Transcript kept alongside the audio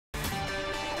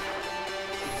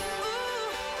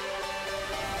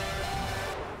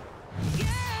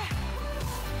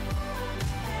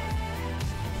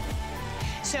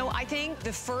I think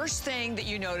the first thing that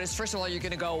you notice, first of all, you're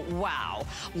gonna go, wow.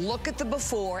 Look at the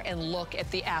before and look at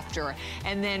the after.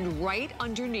 And then right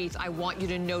underneath, I want you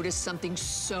to notice something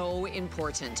so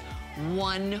important.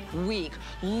 1 week.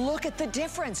 Look at the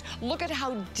difference. Look at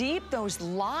how deep those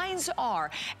lines are.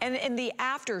 And in the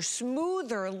after,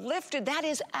 smoother, lifted, that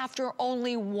is after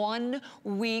only 1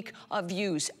 week of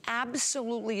use.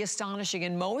 Absolutely astonishing.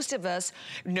 And most of us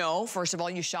know, first of all,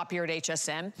 you shop here at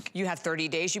HSN, you have 30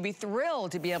 days. You'd be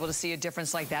thrilled to be able to see a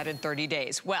difference like that in 30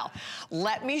 days. Well,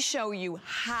 let me show you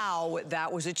how that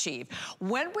was achieved.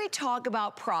 When we talk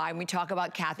about Prai, and we talk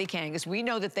about Kathy Kangas, we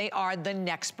know that they are the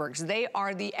nexperts. They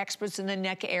are the experts in the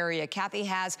neck area. Kathy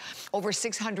has over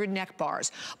 600 neck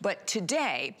bars. But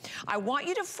today, I want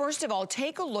you to first of all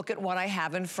take a look at what I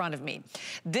have in front of me.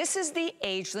 This is the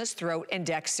Ageless Throat and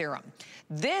Neck Serum.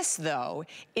 This, though,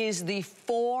 is the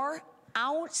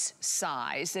 4-ounce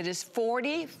size. It is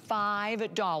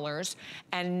 $45.99.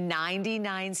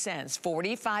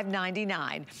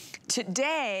 $45.99.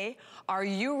 Today, are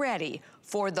you ready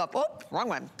for the, oh, wrong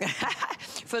one.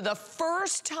 For the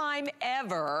first time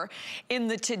ever in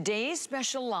the Today's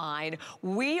Special line,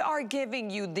 we are giving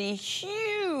you the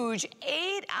huge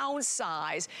 8-ounce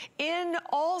size in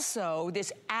also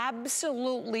this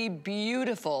absolutely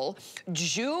beautiful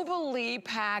Jubilee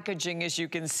packaging, as you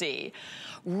can see.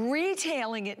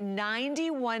 Retailing at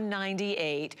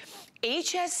 $91.98,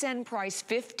 HSN price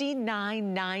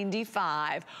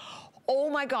 $59.95. Oh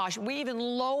my gosh, we even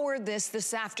lowered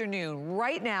this afternoon.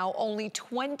 Right now, only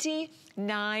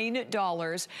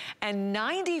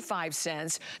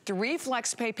 $29.95. 3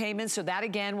 FlexPay payments, so that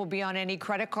again will be on any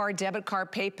credit card, debit card,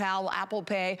 PayPal, Apple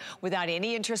Pay, without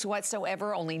any interest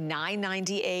whatsoever, only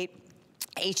 $9.98.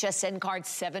 HSN card,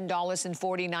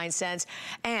 $7.49.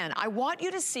 And I want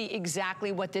you to see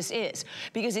exactly what this is,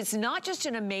 because it's not just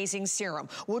an amazing serum.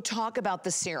 We'll talk about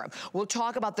the serum. We'll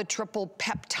talk about the triple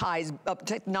peptide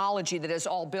technology that is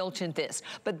all built in this.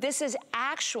 But this is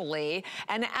actually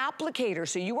an applicator.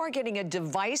 So you are getting a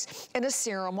device and a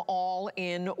serum all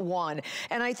in one.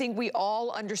 And I think we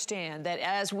all understand that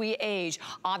as we age,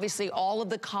 obviously all of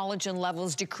the collagen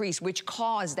levels decrease, which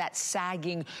cause that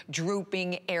sagging,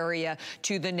 drooping area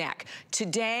to the neck.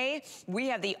 Today, we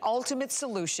have the ultimate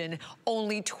solution,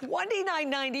 only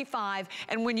 $29.95.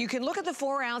 And when you can look at the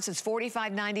 4 ounce, it's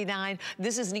 $45.99.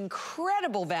 This is an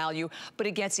incredible value, but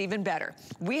it gets even better.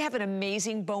 We have an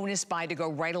amazing bonus buy to go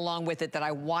right along with it that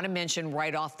I want to mention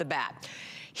right off the bat.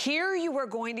 Here you are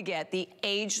going to get the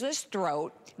Ageless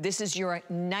Throat. This is your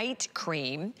night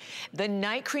cream. The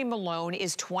night cream alone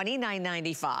is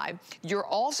 $29.95. You're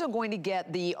also going to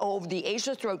get the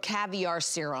Ageless Throat Caviar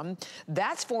Serum.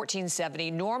 That's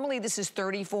 $14.70. Normally this is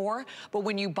 $34, but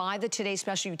when you buy the Today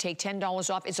Special, you take $10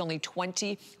 off. It's only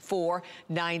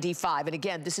 $24.95. And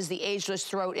again, this is the Ageless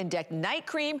Throat and Neck Night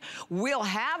Cream. We'll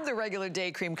have the regular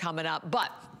day cream coming up, but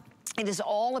it is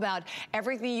all about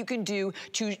everything you can do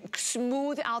to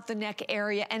smooth out the neck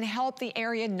area and help the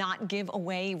area not give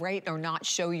away, right, or not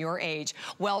show your age.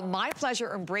 Well, my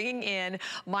pleasure in bringing in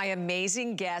my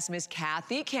amazing guest, Miss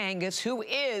Kathy Kangas, who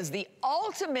is the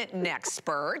ultimate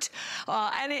nexpert.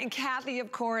 And Kathy,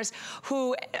 of course,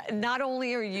 who not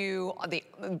only are you the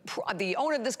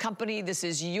owner of this company, this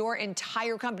is your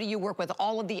entire company. You work with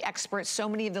all of the experts, so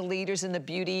many of the leaders in the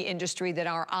beauty industry that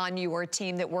are on your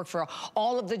team that work for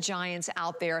all of the giants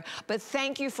out there. But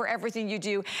thank you for everything you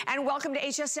do, and welcome to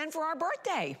HSN for our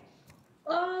birthday.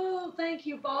 Oh, thank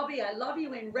you, Bobby. I love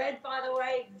you in red, by the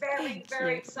way. Very,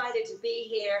 very excited to be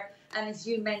here. And as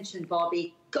you mentioned,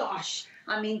 Bobby, gosh,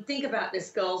 I mean, think about this,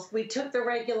 girls. We took the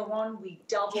regular one, we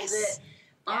doubled it.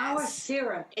 Our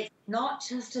serum, it's not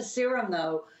just a serum,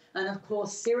 though. And of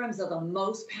course, serums are the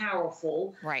most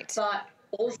powerful. Right. But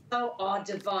also our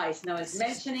device. Now, as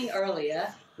mentioning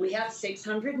earlier, we have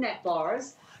 600 neck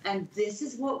bars. And this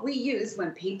is what we use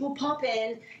when people pop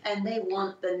in and they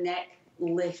want the neck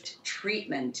lift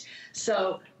treatment.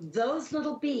 So those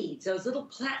little beads, those little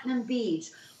platinum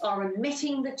beads are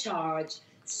emitting the charge,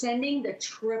 sending the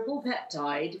triple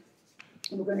peptide.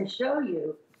 We're going to show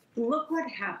you, look what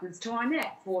happens to our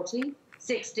neck, 40,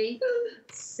 60,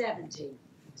 70.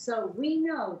 So we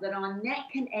know that our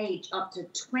neck can age up to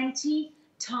 20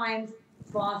 times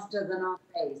faster than our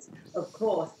face. Of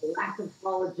course, lack of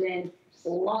collagen,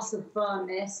 loss of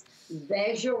firmness.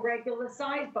 There's your regular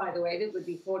size, by the way. That would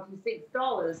be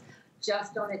 $46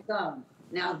 just on its own.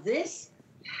 Now, this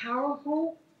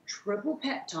powerful triple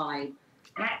peptide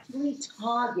actually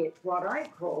targets what I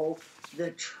call the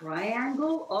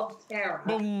triangle of terror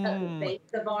at the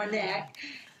base of our neck.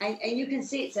 And you can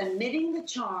see it's emitting the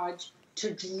charge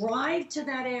to drive to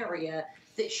that area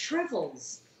that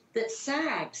shrivels, that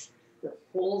sags, that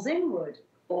falls inward,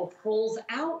 or falls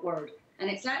outward. And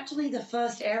it's actually the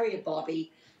first area,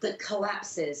 Bobby, that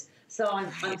collapses. So I'm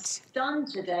stunned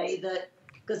today that,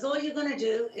 because all you're going to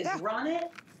do is run it,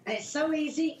 and it's so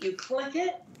easy. You click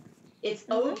it, it's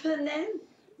open then.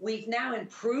 We've now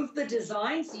improved the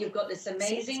design, so you've got this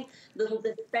amazing little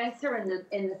dispenser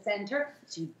in the center,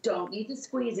 so you don't need to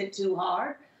squeeze it too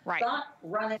hard. Right. But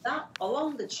run it up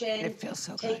along the chin, It feels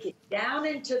so take it down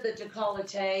into the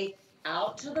décolleté,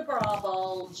 out to the bra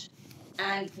bulge,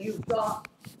 and you've got,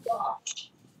 gosh,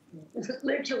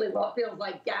 literally what feels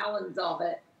like gallons of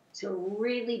it to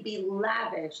really be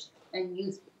lavish and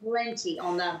use plenty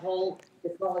on that whole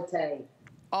décolleté.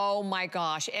 Oh my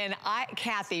gosh. And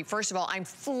Kathy, first of all, I'm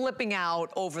flipping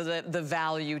out over the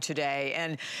value today.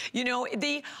 And you know,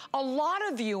 a lot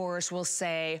of viewers will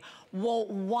say, well,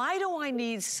 why do I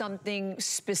need something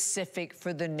specific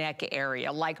for the neck area?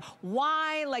 Like,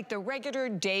 why, like the regular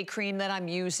day cream that I'm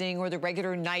using or the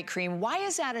regular night cream, why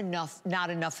is that not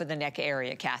enough for the neck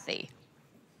area, Kathy?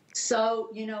 So,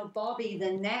 you know, Bobby,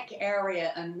 the neck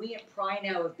area, and we at Prai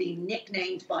now have been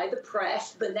nicknamed by the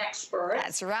press, the neck experts.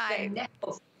 That's right.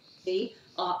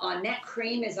 Our neck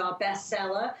cream is our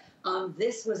bestseller.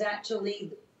 This was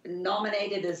actually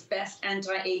nominated as best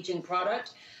anti-aging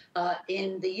product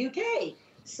in the UK.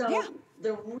 So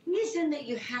the reason that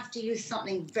you have to use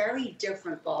something very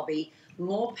different, Bobby,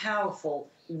 more powerful,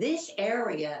 this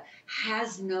area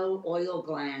has no oil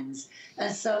glands.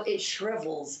 And so it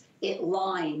shrivels, it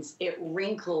lines, it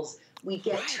wrinkles. We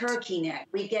get turkey neck,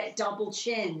 we get double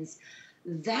chins.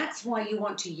 That's why you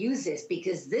want to use this,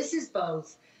 because this is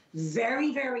both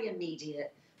very, very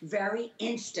immediate, very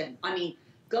instant. I mean,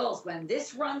 girls, when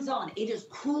this runs on, it is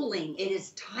cooling, it is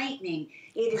tightening,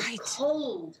 it is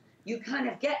cold. You kind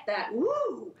of get that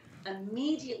woo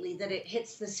immediately that it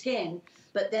hits the skin,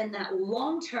 but then that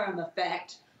long-term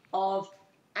effect of,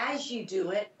 as you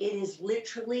do it, it is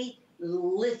literally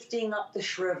lifting up the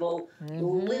shrivel,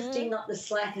 lifting up the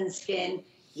slackened skin.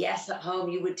 Yes, at home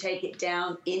you would take it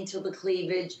down into the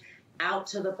cleavage, out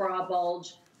to the bra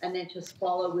bulge, and then just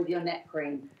follow with your neck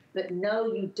cream. But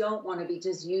no, you don't want to be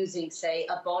just using, say,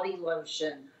 a body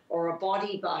lotion or a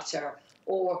body butter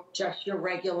or just your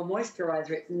regular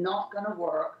moisturizer. It's not going to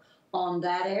work on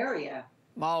that area.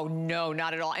 Oh, no,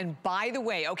 not at all. And by the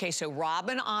way, okay, so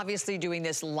Robin obviously doing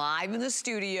this live in the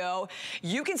studio.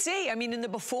 You can see, I mean, in the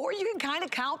before, you can kind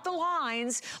of count the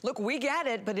lines. Look, we get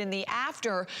it, but in the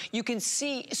after, you can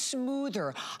see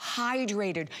smoother,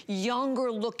 hydrated,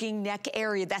 younger looking neck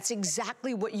area. That's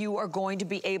exactly what you are going to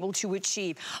be able to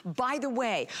achieve. By the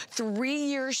way,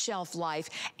 3-year shelf life.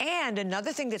 And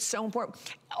another thing that's so important,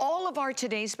 all of our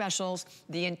today's specials,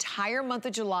 the entire month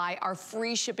of July, are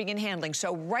free shipping and handling.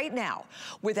 So right now,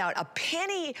 without a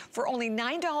penny, for only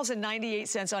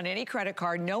 $9.98 on any credit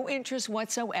card, no interest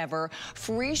whatsoever,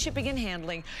 free shipping and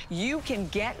handling, you can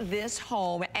get this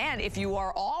home. And if you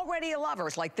are already a lover,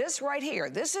 it's like this right here,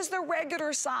 this is the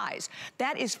regular size.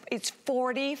 It's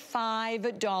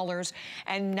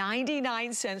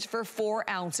 $45.99 for 4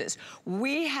 ounces.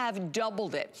 We have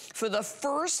doubled it for the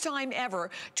first time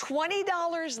ever,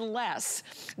 $20 less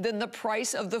than the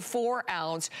price of the 4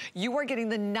 ounce. You are getting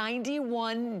the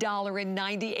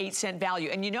 $91.98 value.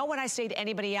 And you know what I say to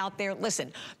anybody out there?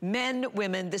 Listen, men,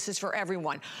 women, this is for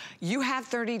everyone. You have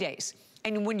 30 days.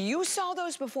 And when you saw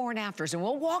those before and afters, and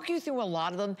we'll walk you through a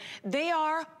lot of them, they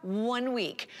are 1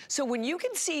 week. So when you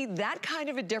can see that kind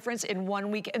of a difference in 1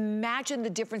 week, imagine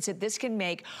the difference that this can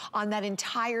make on that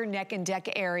entire neck and neck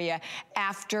area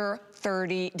after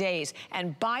 30 days.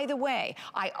 And by the way,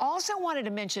 I also wanted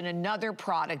to mention another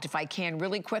product, if I can,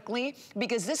 really quickly,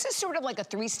 because this is sort of like a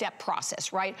 3-step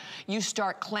process, right? You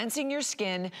start cleansing your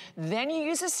skin, then you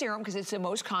use a serum because it's the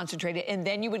most concentrated, and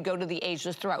then you would go to the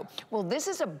ageless throw. Well, this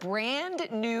is a brand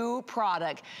new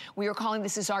product. We are calling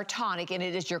this our tonic, and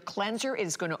it is your cleanser. It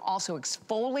is going to also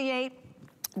exfoliate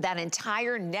that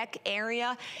entire neck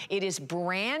area. It is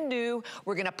brand new.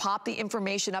 We're gonna pop the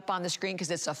information up on the screen because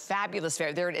it's a fabulous, there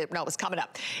it is, no, it's coming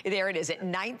up. There it is at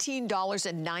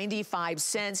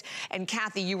 $19.95. And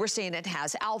Kathy, you were saying it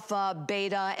has alpha,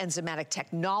 beta, enzymatic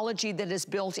technology that is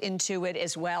built into it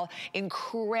as well.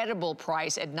 Incredible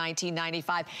price at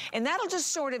 $19.95. And that'll just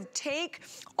sort of take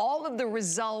all of the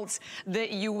results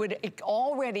that you would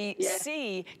already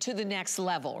see to the next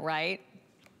level, right?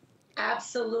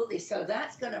 Absolutely. So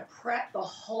that's going to prep the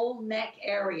whole neck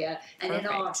area. And in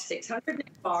our 600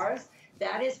 neck bars,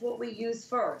 that is what we use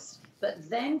first. But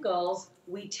then, girls,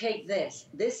 we take this.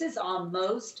 This is our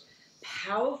most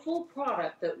powerful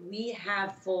product that we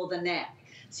have for the neck.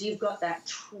 So you've got that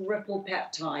triple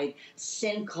peptide,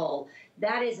 Syncol.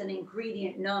 That is an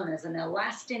ingredient known as an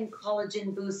elastin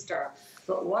collagen booster.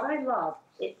 But what I love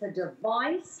It's a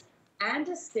device and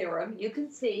a serum. You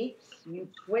can see, you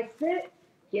twist it,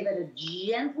 give it a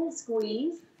gentle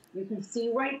squeeze. You can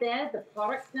see right there, the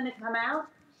product's going to come out.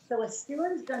 So a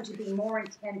serum is going to be more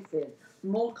intensive,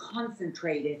 more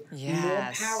concentrated,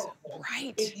 more powerful.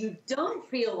 Right. If you don't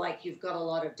feel like you've got a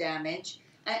lot of damage,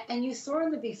 and you saw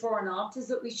in the before and afters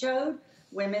that we showed,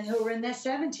 women who are in their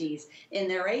 70s, in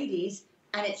their 80s,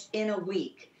 and it's in a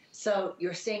week. So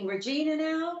you're seeing Regina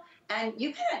now, and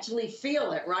you can actually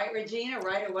feel it, right, Regina,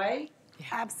 right away? Yeah.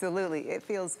 Absolutely. It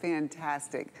feels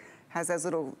fantastic. Has those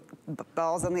little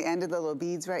balls on the end of the little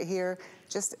beads right here.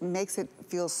 Just makes it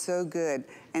feel so good.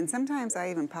 And sometimes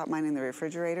I even pop mine in the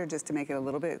refrigerator just to make it a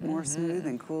little bit more smooth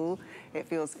and cool. It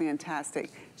feels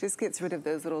fantastic. Just gets rid of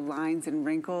those little lines and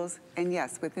wrinkles. And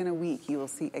yes, within a week, you will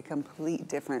see a complete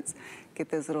difference. Get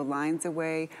those little lines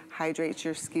away, hydrates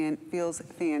your skin, feels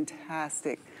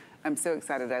fantastic. I'm so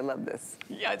excited. I love this.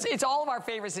 Yeah, it's all of our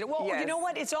favorites. Well, yes. You know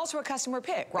what? It's also a customer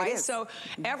pick, right? So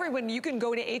everyone, you can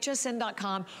go to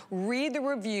hsn.com, read the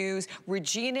reviews.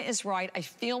 Regina is right. I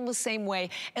feel the same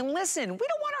way. And listen, we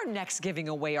don't want our necks giving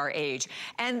away our age.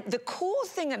 And the cool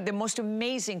thing, the most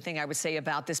amazing thing I would say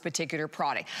about this particular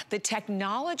product, the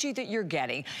technology that you're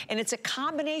getting, and it's a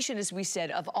combination, as we said,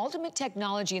 of ultimate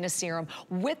technology in a serum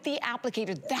with the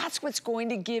applicator. That's what's going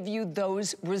to give you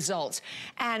those results.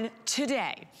 And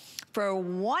today, for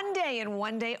one day and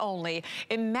one day only,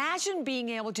 imagine being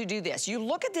able to do this. You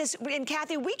look at this, and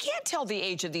Kathy, we can't tell the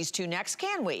age of these two necks,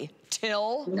 can we?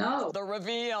 Till the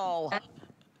reveal.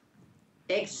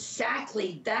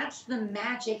 Exactly. That's the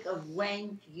magic of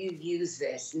when you use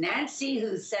this. Nancy,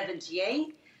 who's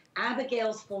 78,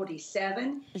 Abigail's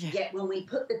 47, yet when we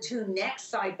put the two necks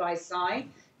side by side,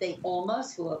 they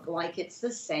almost look like it's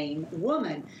the same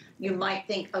woman. You might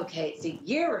think, okay, it's a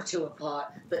year or two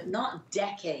apart, but not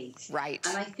decades. Right.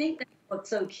 And I think that's what's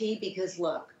so key because,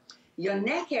 look, your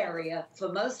neck area,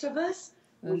 for most of us,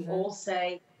 we all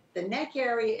say the neck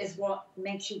area is what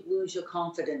makes you lose your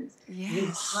confidence. Yes. You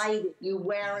hide it. You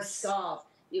wear a scarf.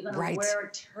 You're going to wear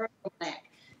a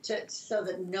turtleneck so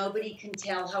that nobody can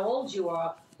tell how old you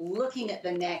are looking at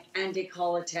the neck and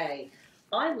décolleté.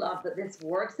 I love that this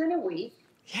works in a week.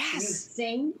 Yes. You've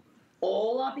seen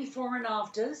all our before and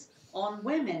afters on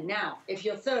women. Now, if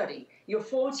you're 30, you're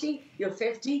 40, you're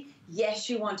 50, yes,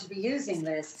 you want to be using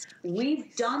this.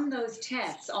 We've done those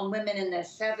tests on women in their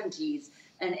 70s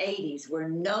and 80s. We're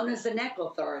known as the neck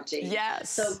authority.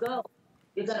 Yes. So go.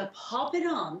 You're going to pop it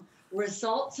on.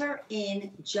 Results are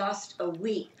in just a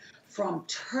week. From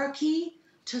turkey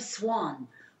to swan,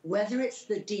 whether it's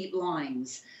the deep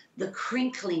lines, the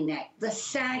crinkly neck, the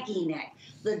saggy neck,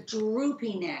 the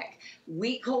droopy neck.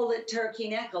 We call it turkey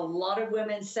neck. A lot of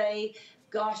women say,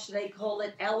 gosh, they call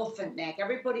it elephant neck.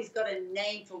 Everybody's got a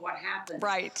name for what happens.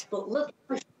 Right. But look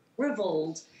how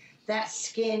shriveled that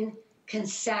skin can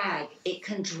sag. It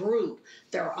can droop.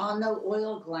 There are no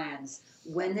oil glands.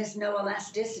 When there's no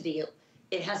elasticity,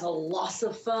 it has a loss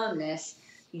of firmness.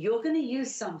 You're going to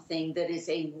use something that is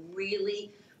a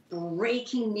really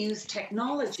breaking news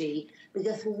technology,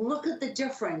 because look at the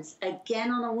difference again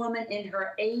on a woman in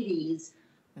her 80s.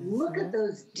 Look at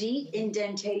those deep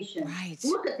indentations. Right.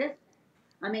 Look at this.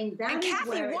 I mean, that and is Kathy,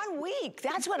 where 1 week.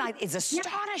 That's what is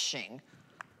astonishing.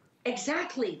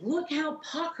 Exactly. Look how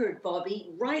puckered, Bobby,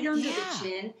 right under the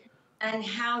chin, and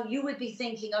how you would be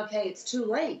thinking, okay, it's too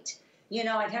late. You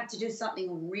know, I'd have to do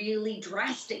something really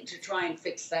drastic to try and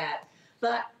fix that.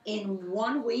 But in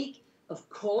 1 week, of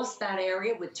course, that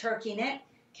area with turkey neck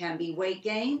can be weight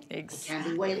gain, it can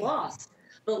be weight loss.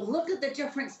 But look at the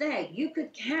difference there. You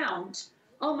could count,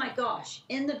 oh my gosh,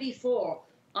 in the before,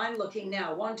 I'm looking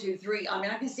now, 1, 2, 3. I mean,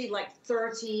 I can see like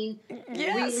 13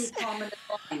 really prominent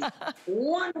lines.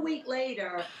 1 week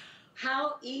later,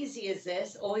 how easy is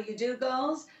this? All you do,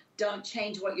 girls, don't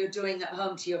change what you're doing at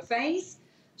home to your face.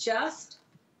 Just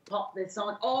pop this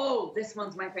on. Oh, this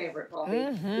one's my favorite, Bobby,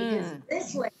 because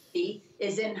this lady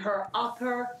is in her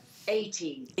upper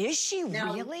 80s. Is she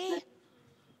really?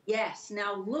 Yes.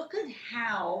 Now look at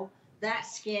how that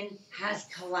skin has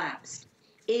collapsed.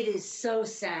 It is so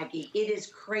saggy. It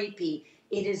is crepey.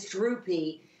 It is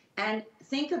droopy. And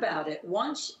think about it.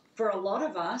 Once, for a lot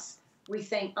of us, we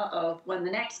think, uh-oh, when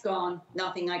the neck's gone,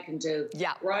 nothing I can do.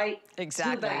 Yeah. Right?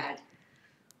 Exactly. Too bad.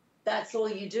 That's all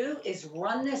you do is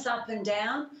run this up and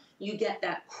down. You get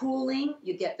that cooling.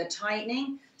 You get the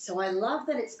tightening. So I love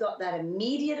that it's got that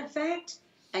immediate effect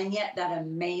and yet that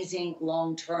amazing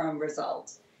long-term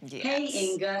result. Yes. Hey,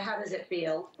 Inga, how does it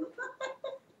feel?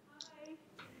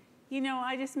 you know,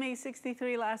 I just made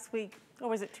 63 last week, or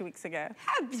was it 2 weeks ago?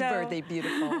 Happy birthday,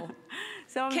 beautiful.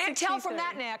 So I'm Can't 63. tell from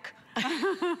that neck.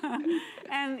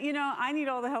 And you know, I need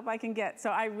all the help I can get. So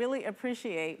I really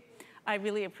appreciate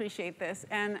this.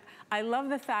 And I love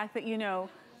the fact that, you know,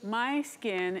 my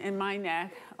skin and my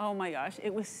neck, oh my gosh,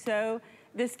 it was so,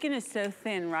 this skin is so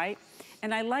thin, right?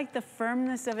 And I like the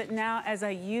firmness of it now as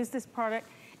I use this product.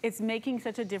 It's making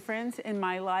such a difference in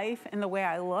my life and the way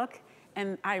I look,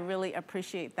 and I really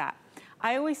appreciate that.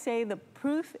 I always say the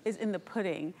proof is in the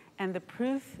pudding, and the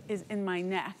proof is in my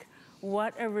neck.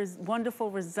 What a wonderful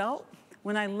result.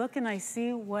 When I look and I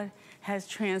see what has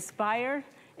transpired,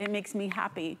 it makes me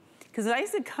happy. Because I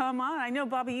used to come on, I know,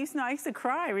 Bobby, you used to know, I used to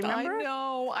cry, remember? I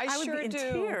know, I sure would be do.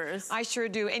 in tears. I sure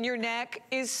do. And your neck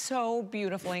is so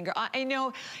beautiful, Ingrid. I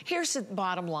know, here's the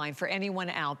bottom line for anyone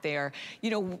out there.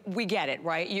 You know, we get it,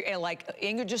 right? You're like,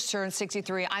 Ingrid just turned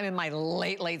 63. I'm in my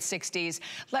late 60s.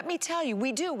 Let me tell you,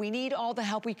 we do. We need all the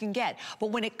help we can get.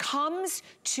 But when it comes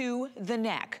to the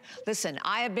neck, listen,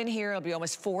 I have been here, it'll be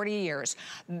almost 40 years.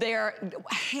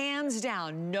 Hands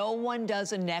down, no one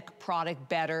does a neck product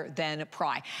better than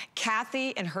Prai.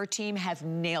 Kathy and her team have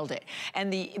nailed it.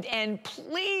 And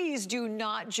please do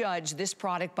not judge this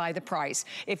product by the price.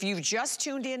 If you've just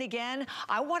tuned in again,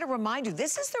 I want to remind you,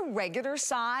 this is the regular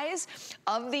size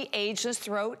of the Ageless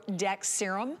Throat Deck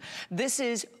Serum. This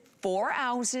is 4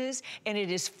 ounces, and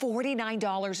it is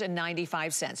 $49.95.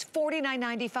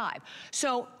 $49.95.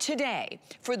 So today,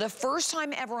 for the first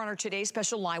time ever on our Today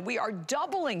Special line, we are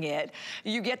doubling it.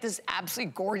 You get this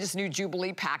absolutely gorgeous new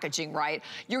Jubilee packaging, right?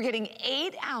 You're getting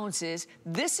 8 ounces.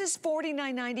 This is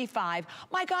 $49.95.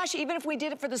 My gosh, even if we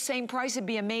did it for the same price, it'd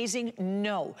be amazing.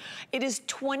 No, it is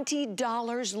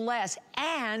 $20 less.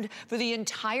 And for the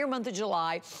entire month of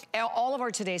July, all of our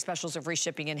Today Specials are free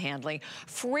shipping and handling.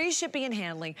 Free shipping and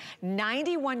handling.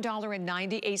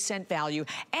 $91.98 value.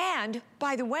 And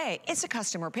by the way, it's a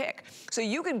customer pick. So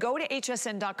you can go to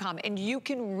hsn.com and you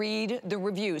can read the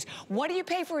reviews. What do you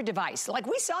pay for a device? Like,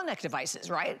 we sell neck devices,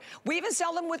 right? We even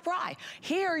sell them with Prai.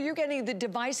 Here, you're getting the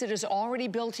device that is already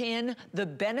built in, the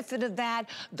benefit of that,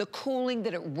 the cooling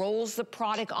that it rolls the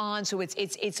product on. So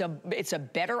it's a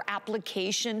better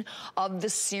application of the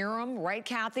serum, right,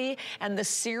 Kathy? And the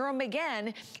serum,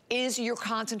 again, is your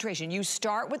concentration. You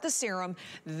start with the serum,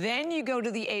 then you go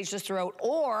to the Ageless Throat,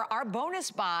 or our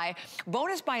bonus buy.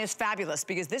 Bonus buy is fabulous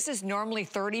because this is normally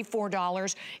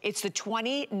 $34. It's the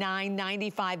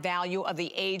 $29.95 value of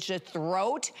the Ageless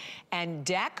Throat and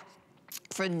Deck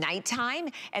for nighttime.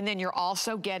 And then you're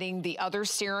also getting the other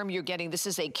serum. You're getting, this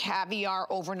is a Caviar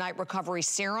Overnight Recovery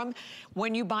Serum.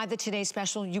 When you buy the Today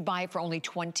Special, you buy it for only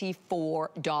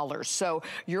 $24. So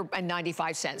you're at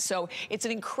 95 cents. So it's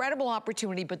an incredible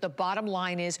opportunity, but the bottom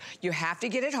line is you have to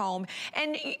get it home.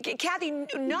 And Kathy,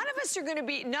 none of us are going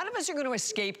to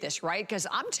escape this, right? Because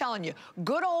I'm telling you,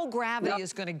 good old gravity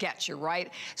is going to get you,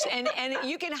 right? So, and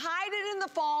you can hide it in the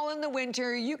fall and the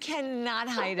winter. You cannot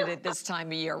hide it at this time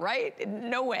of year, right?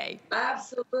 No way.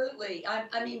 Absolutely.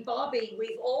 I mean, Bobby,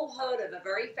 we've all heard of a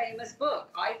very famous book,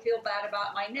 I Feel Bad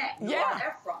About My Neck. Yeah,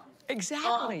 Efron.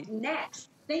 Exactly. Next,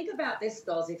 think about this,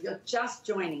 girls, if you're just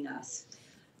joining us.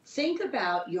 Think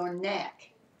about your neck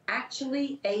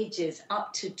actually ages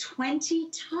up to 20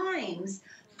 times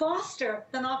faster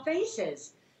than our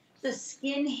faces. The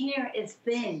skin here is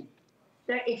thin.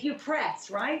 If you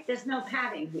press, right, there's no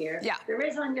padding here. Yeah. There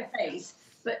is on your face,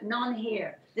 but none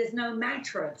here. There's no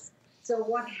mattress. So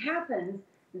what happens,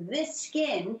 this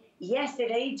skin, yes, it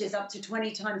ages up to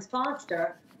 20 times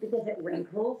faster because it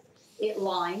wrinkles, it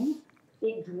lines,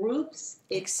 it droops,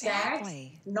 it sags.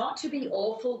 Not to be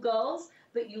awful, girls,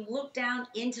 but you look down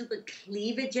into the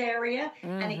cleavage area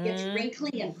and it gets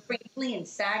wrinkly and crinkly and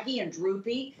saggy and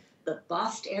droopy. The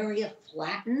bust area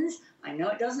flattens. I know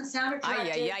it doesn't sound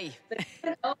attractive, but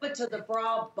even over to the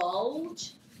brow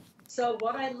bulge. So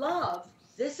what I love,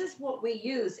 this is what we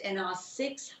use in our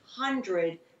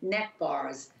 600 neck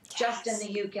bars just in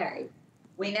the UK.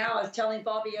 We now, I was telling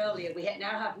Bobby earlier, we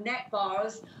now have neck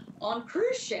bars on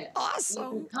cruise ships. Awesome. You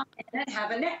can come in and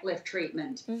have a neck lift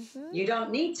treatment. You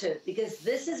don't need to, because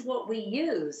this is what we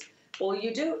use. All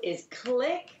you do is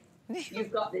click.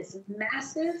 You've got this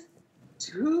massive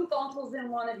 2 bottles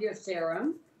in one of your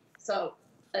serum. So,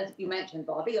 as you mentioned,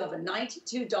 Bobby, over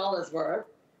 $92 worth.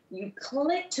 You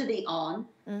click to the on,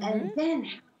 and then,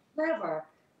 however,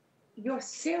 your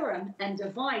serum and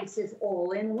device is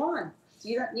all in one. So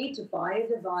you don't need to buy a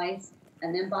device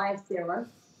and then buy a serum.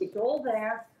 It's all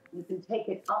there. You can take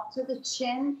it up to the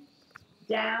chin,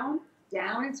 down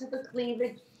into the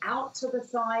cleavage, out to the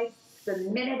side. The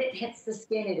minute it hits the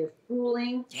skin, it is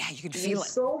cooling. Yeah, you can feel it. You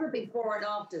saw the before and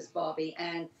afters, Bobby,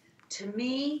 and to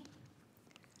me,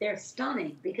 they're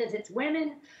stunning because it's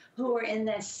women who are in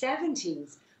their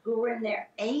 70s, who are in their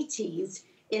 80s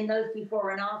in those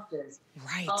before and afters.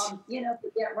 Right. You know,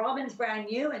 yet Robin's brand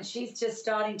new and she's just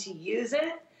starting to use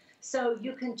it. So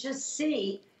you can just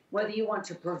see whether you want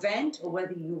to prevent or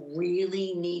whether you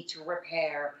really need to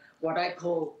repair what I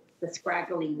call the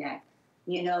scraggly neck,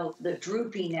 you know, the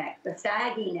droopy neck, the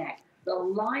saggy neck, the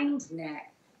lined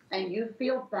neck, and you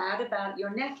feel bad about your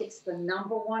neck. It's the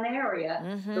 #1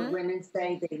 area that women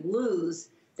say they lose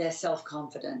their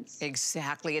self-confidence.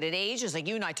 Exactly. And it ages, like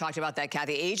you and I talked about that,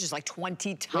 Kathy, ages like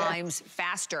 20 times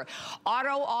faster.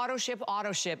 Auto ship,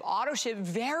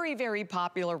 very, very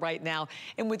popular right now.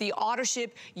 And with the auto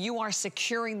ship, you are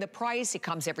securing the price. It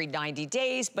comes every 90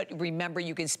 days, but remember,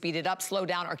 you can speed it up, slow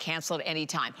down, or cancel at any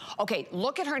time. Okay,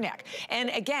 look at her neck.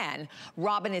 And again,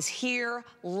 Robin is here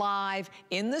live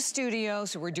in the studio,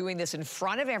 so we're doing this in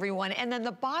front of everyone. And then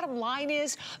the bottom line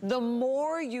is, the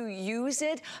more you use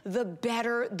it, the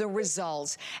better the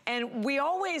results. And we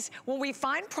always, when we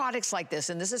find products like this,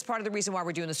 and this is part of the reason why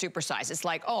we're doing the supersize, it's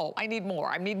like, oh, I need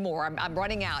more, I'm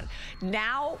running out.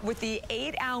 Now, with the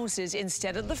 8 ounces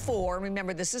instead of the 4,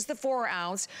 remember, this is the 4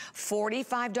 ounce,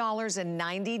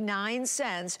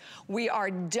 $45.99. We are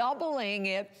doubling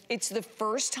it. It's the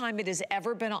first time it has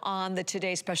ever been on the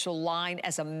Today Special line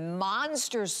as a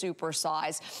monster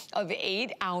supersize of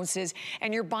 8 ounces,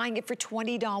 and you're buying it for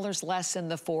 $20 less than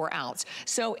the 4 ounce.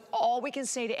 So all we can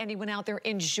say to anyone out there,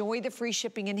 enjoy the free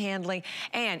shipping and handling,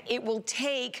 and it will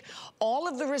take all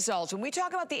of the results. When we talk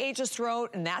about the ageless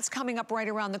throat, and that's coming up right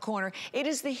around the corner, it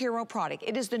is the hero product.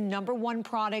 It is the #1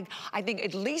 product. I think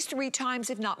at least 3 times,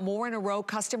 if not more in a row,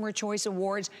 Customer Choice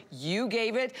Awards, you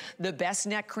gave it the best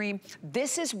neck cream.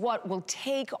 This is what will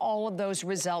take all of those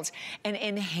results and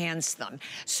enhance them.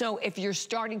 So if you're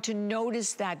starting to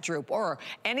notice that droop or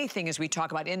anything, as we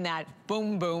talk about in that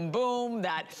boom, boom, boom,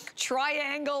 that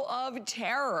triangle of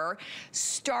terror,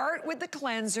 start with the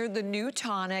cleanser, the new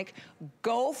tonic,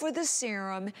 go for the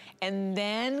serum, and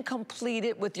then complete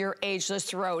it with your ageless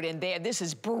throat. And there, this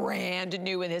is brand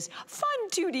new and is fun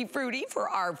tutti frutti for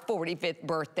our 45th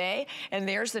birthday. And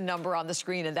there's the number on the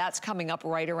screen, and that's coming up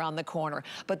right around the corner.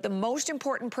 But the most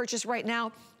important purchase right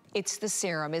now, it's the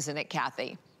serum, isn't it,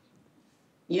 Kathy?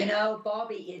 You know,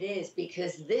 Bobby, it is,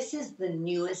 because this is the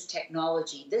newest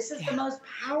technology. This is the most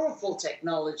powerful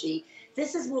technology.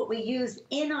 This is what we use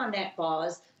in our neck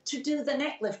bars to do the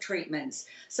neck lift treatments.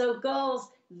 So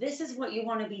girls, this is what you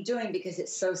want to be doing because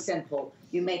it's so simple.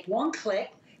 You make 1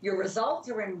 click, your results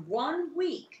are in 1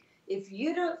 week. If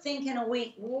you don't think in a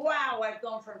week, wow, I've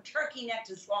gone from turkey neck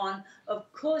to swan,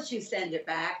 of course you send it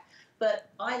back. But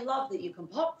I love that you can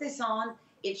pop this on.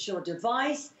 It's your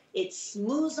device. It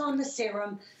smooths on the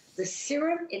serum. The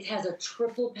serum, it has a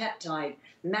triple peptide,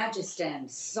 Magistem,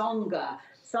 Songa,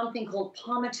 something called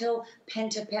Palmitil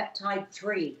pentapeptide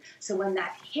 3. So when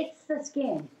that hits the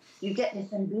skin, you get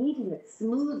this immediate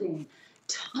smoothing,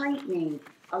 tightening,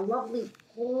 a lovely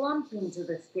plumping to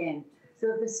the skin.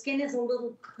 So if the skin is a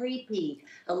little crepey,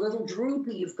 a little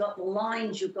droopy, you've got the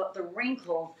lines, you've got the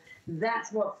wrinkles,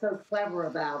 that's what's so clever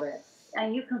about it.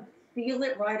 And you can feel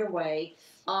it right away.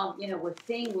 You know, we're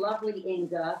seeing lovely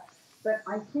Inga, but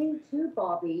I think too,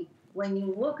 Bobby, when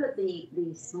you look at the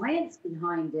science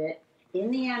behind it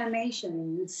in the animation,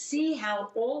 and you see how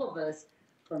all of us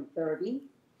from 30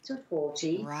 to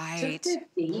 40 to 50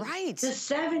 to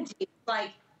 70,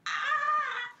 like,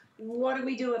 what do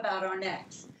we do about our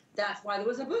necks? That's why there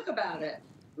was a book about it.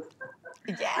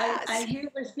 Yes. And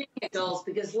here we're seeing it, girls,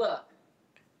 because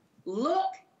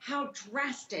look how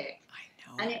drastic.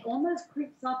 And it almost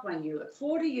creeps up on you. At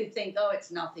 40, you think, oh,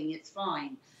 it's nothing, it's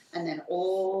fine. And then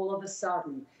all of a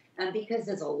sudden, and because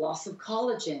there's a loss of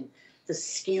collagen, the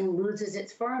skin loses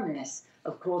its firmness.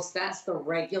 Of course, that's the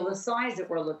regular size that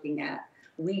we're looking at.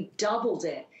 We doubled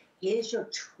it. Here's your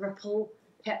triple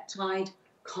peptide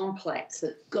complex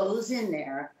that goes in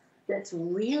there that's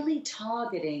really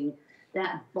targeting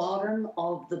that bottom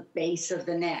of the base of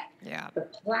the neck. Yeah. The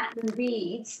platinum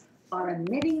beads are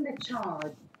emitting the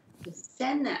charge to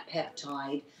send that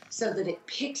peptide so that it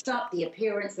picks up the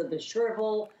appearance of the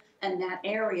shrivel and that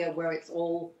area where it's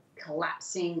all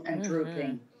collapsing and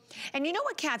drooping. And you know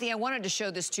what, Kathy, I wanted to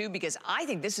show this too because I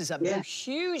think this is a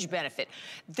huge benefit.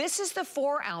 This is the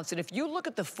 4 ounce, and if you look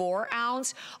at the 4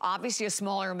 ounce, obviously a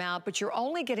smaller amount, but you're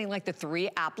only getting like the 3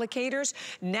 applicators.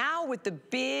 Now with the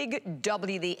big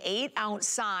W, the 8 ounce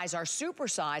size, our super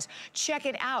size, check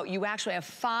it out. You actually have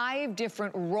 5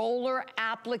 different roller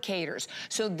applicators.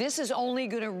 So this is only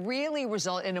gonna really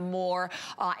result in a more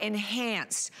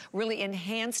really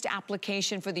enhanced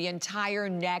application for the entire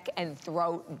neck and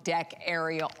throat deck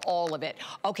area all of it.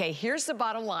 Okay, here's the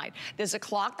bottom line. There's a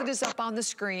clock that is up on the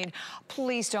screen.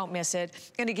 Please don't miss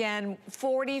it. And again,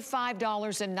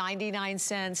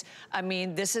 $45.99. I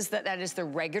mean, that is the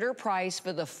regular price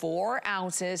for the 4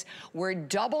 ounces. We're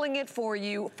doubling it for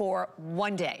you for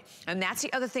 1 day. And that's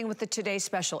the other thing with the Today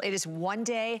Special. It is 1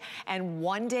 day and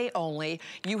 1 day only.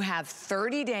 You have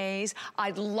 30 days.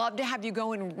 I'd love to have you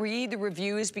go and read the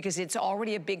reviews because it's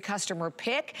already a big customer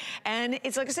pick. And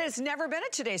it's like I said, it's never been a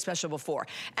Today Special before.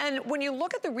 And when you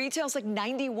look at the retails, like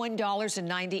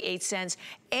 $91.98.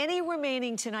 Any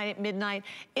remaining tonight at midnight,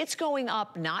 it's going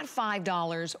up not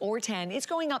 $5 or $10, it's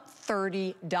going up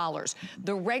 $30.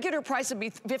 The regular price would be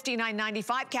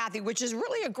 $59.95, Kathy, which is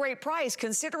really a great price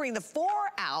considering the 4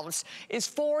 ounce is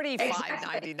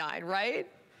 $45.99, right?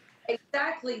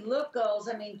 Exactly. Look, girls,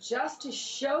 I mean, just to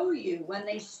show you when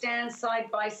they stand side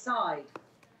by side.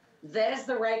 There's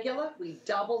the regular. We've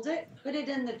doubled it, put it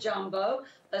in the jumbo,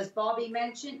 as Bobby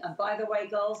mentioned. And by the way,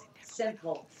 girls,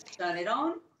 simple. Turn it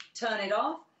on, turn it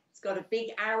off. It's got a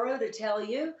big arrow to tell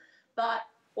you. But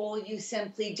all you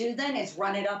simply do then is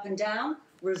run it up and down.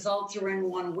 Results are in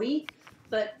 1 week.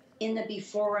 But in the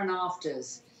before and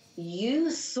afters,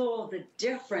 you saw the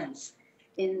difference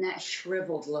in that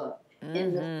shriveled look,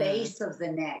 in the base of the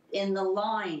neck, in the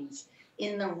lines,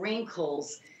 in the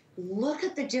wrinkles. Look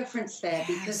at the difference there,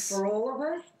 because for all of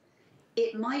us,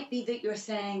 it might be that you're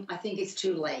saying, I think it's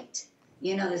too late.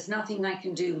 You know, there's nothing I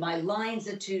can do. My lines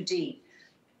are too deep.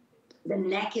 The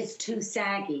neck is too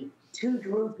saggy, too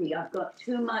droopy. I've got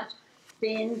too much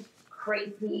thin,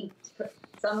 crepey.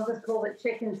 Some of us call it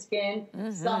chicken skin.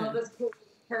 Some of us call it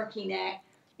turkey neck.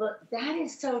 But that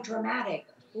is so dramatic.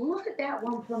 Look at that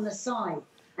one from the side.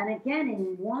 And again,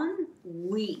 in 1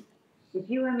 week, if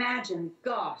you imagine,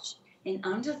 gosh, in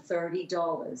under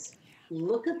 $30.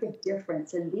 Look at the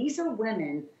difference. And these are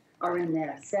women are in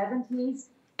their 70s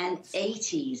and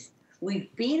 80s.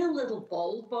 We've been a little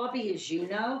bold, Bobby, as you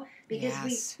know,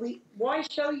 because we why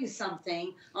show you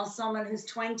something on someone who's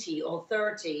 20 or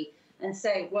 30 and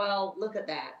say, well, look at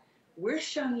that. We're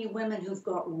showing you women who've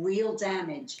got real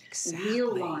damage,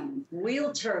 real lines,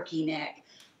 real turkey neck,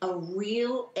 a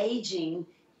real aging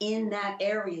in that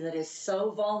area that is so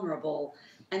vulnerable.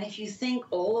 And if you think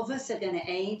all of us are going to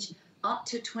age up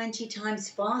to 20 times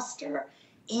faster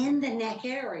in the neck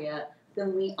area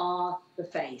than we are the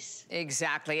face.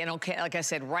 Exactly. And okay, like I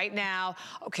said, right now,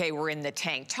 okay, we're in the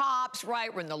tank tops,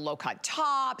 right? We're in the low-cut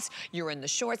tops. You're in the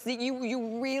shorts.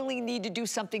 You really need to do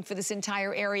something for this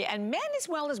entire area, and men as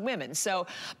well as women. So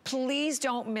please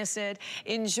don't miss it.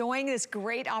 Enjoying this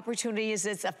great opportunity. It's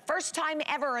the first time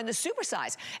ever in the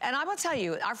supersize. And I will tell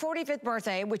you, our 45th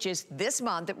birthday, which is this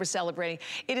month that we're celebrating,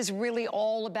 it is really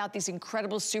all about these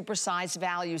incredible supersized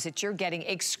values that you're getting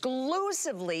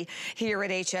exclusively here at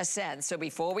HSN. So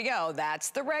before we go, that's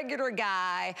the regular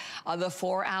guy. The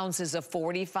 4 ounces of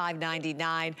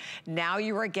 $45.99. Now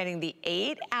you are getting the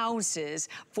 8 ounces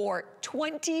for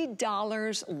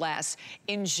 $20 less.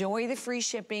 Enjoy the free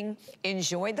shipping.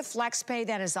 Enjoy the flex pay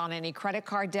that is on any credit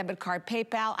card, debit card,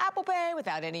 PayPal, Apple Pay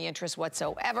without any interest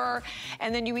whatsoever.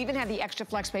 And then you even have the extra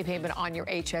flex pay payment on your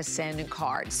HSN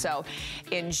card. So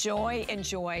enjoy,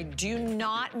 enjoy. Do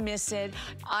not miss it.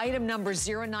 Item number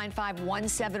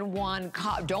 095171.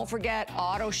 Don't forget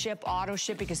auto ship,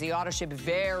 because the auto ship is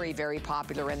very, very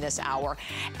popular in this hour.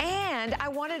 And I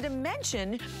wanted to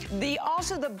mention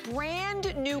also the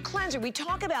brand new cleanser. We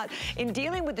talk about in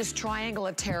dealing with this triangle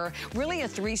of terror, really a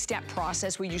 3-step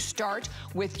process where you start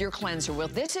with your cleanser. Well,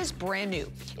 this is brand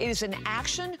new. It is an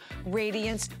Action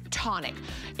Radiance Tonic.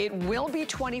 It will be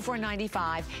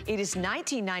 $24.95. It is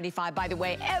 $19.95. By the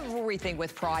way, everything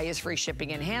with Prai is free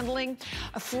shipping and handling.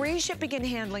 Free shipping and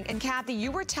handling. And Kathy,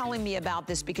 you were telling me about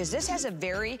this because this has a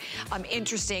very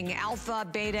interesting alpha,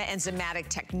 beta, enzymatic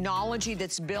technology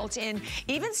that's built in.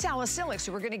 Even salicylic,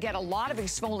 so we're going to get a lot of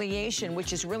exfoliation,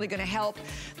 which is really going to help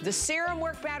the serum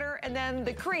work better and then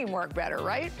the cream work better,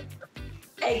 right?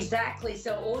 Exactly.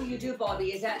 So all you do,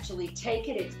 Bobby, is actually take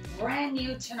it. It's brand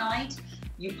new tonight.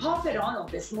 You pop it on, or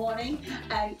this morning,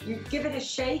 and you give it a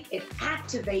shake. It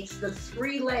activates the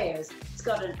 3 layers. It's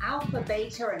got an alpha,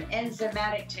 beta, and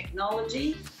enzymatic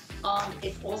technology.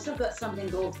 It's also got something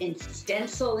called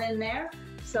stencil in there.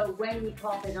 So when you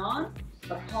pop it on,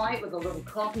 apply it with a little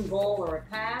cotton ball or a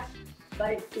pad.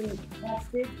 But it's being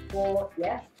tested for,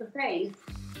 yes, the face,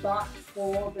 but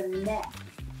for the neck.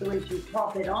 So as you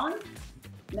pop it on,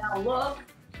 now look,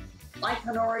 I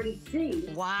can already see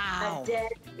a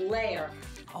dead layer.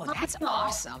 Oh, that's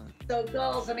awesome. So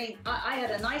girls, I mean, I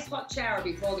had a nice hot shower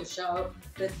before the show,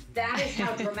 but that is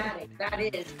how dramatic that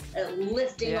is,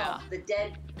 lifting off the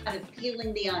dead, kind of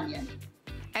peeling the onion.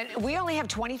 And we only have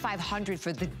 2,500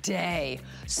 for the day.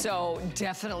 So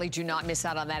definitely do not miss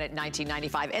out on that at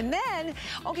 $19.95. And then,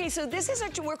 okay, so this is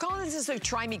we're calling this a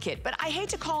Try Me Kit, but I hate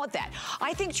to call it that.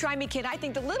 I think Try Me Kit, I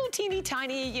think the little teeny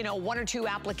tiny, you know, 1 or 2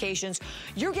 applications,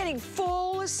 you're getting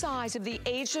full size of the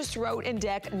Ageless Throat and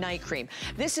Neck Night Cream.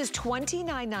 This is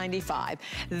 $29.95.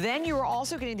 Then you're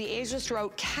also getting the Ageless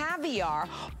Throat Caviar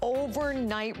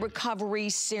Overnight Recovery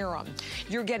Serum.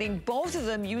 You're getting both of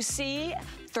them, you see,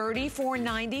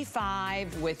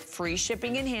 $34.95 with free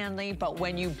shipping and handling, but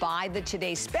when you buy the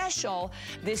Today Special,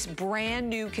 this brand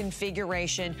new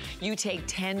configuration, you take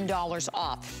 $10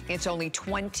 off. It's only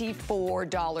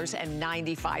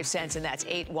 $24.95, and that's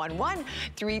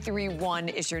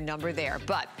 811-331 is your number there.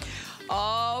 But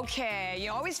okay,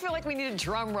 you always feel like we need a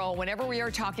drum roll whenever we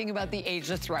are talking about the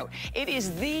Ageless Throat. It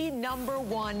is the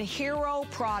 #1 hero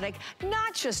product,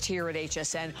 not just here at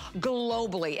HSN,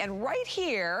 globally. And right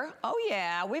here, oh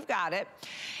yeah, we've got it.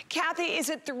 Kathy, is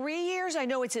it 3 years? I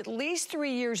know it's at least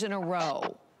 3 years in a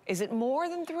row. Is it more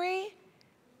than 3?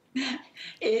 It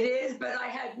is, but I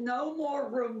had no more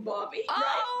room, Bobby.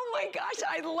 Oh my gosh,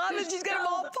 I love it. She's got them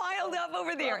all piled up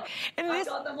over there. And I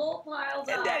got them all piled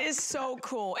up. That is so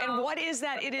cool. And what is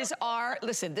that? It is our,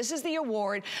 listen, this is the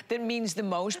award that means the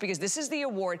most because this is the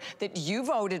award that you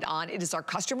voted on. It is our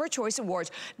Customer Choice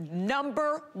Awards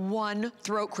 #1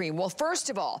 throat cream. Well, first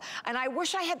of all, and I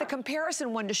wish I had the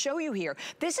comparison one to show you here.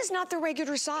 This is not the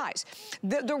regular size.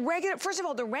 The regular, first of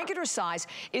all, the regular size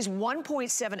is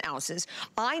 1.7 ounces.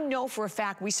 I know for a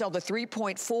fact we sell the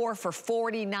 3.4 for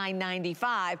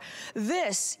 $49.95.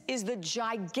 This is the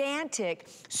gigantic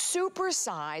super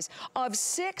size of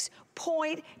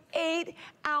 6.8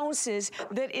 ounces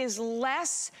that is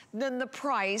less than the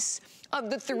price of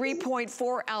the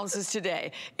 3.4 ounces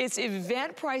today. It's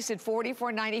event priced at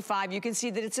 $44.95. You can see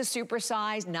that it's a super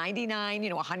size, $99, you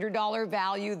know, $100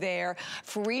 value there,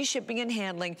 free shipping and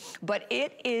handling, but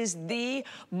it is the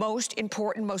most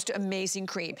important, most amazing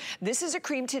cream. This is a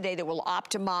cream today that will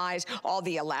optimize all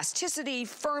the elasticity,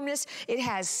 firmness. It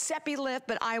has Seppi lift,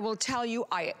 but I will tell you,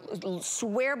 I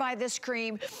swear by this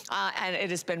cream, and it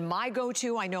has been my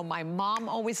go-to. I know my mom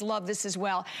always loved this as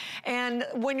well. And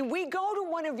when we go to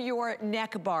one of your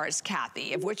neck bars,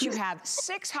 Kathy, of which you have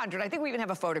 600, I think we even have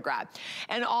a photograph,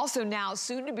 and also now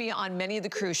soon to be on many of the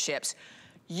cruise ships,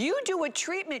 you do a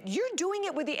treatment, you're doing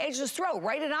it with the Ageless Throat,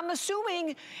 right? And I'm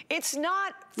assuming it's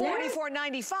not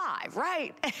 $44.95,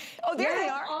 right? Oh, there they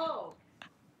are.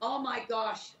 Oh my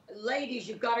gosh, ladies,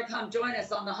 you've got to come join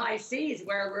us on the high seas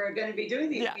where we're going to be doing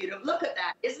these beautiful. Look at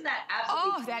that. Isn't that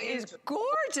absolutely beautiful? That is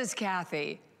gorgeous,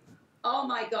 Kathy. Oh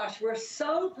my gosh, we're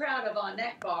so proud of our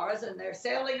neck bars, and they're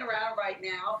sailing around right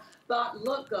now. But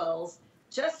look, girls,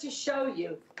 just to show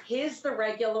you, here's the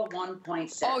regular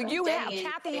 1.7. Oh, you have,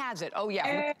 Kathy has it. Oh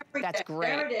yeah, that's great.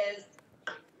 There it is.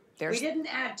 We didn't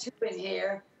add 2 in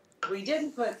here. We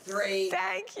didn't put 3.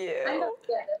 Thank you. I don't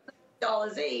get it,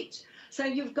 $6 each. So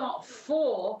you've got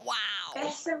 4. Wow.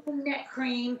 Best-selling neck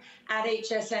cream at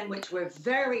HSN, which we're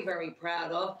very, very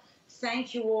proud of.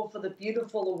 Thank you all for the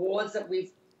beautiful awards that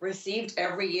we've received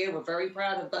every year. We're very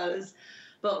proud of those.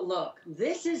 But look,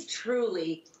 this is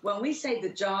truly, when we say the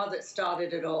jar that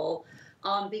started it all,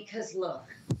 because look,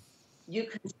 you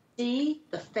can see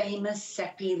the famous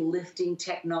Seppi lifting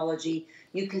technology.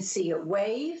 You can see it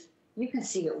wave. You can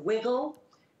see it wiggle.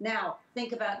 Now,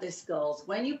 think about this, girls.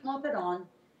 When you pop it on,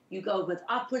 you go with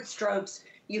upward strokes.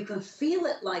 You can feel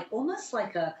it like almost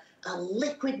like a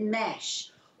liquid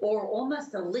mesh, or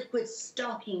almost a liquid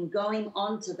stocking going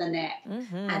onto the neck.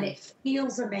 And it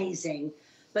feels amazing.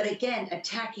 But again,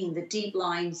 attacking the deep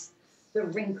lines, the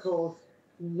wrinkles,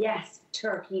 yes,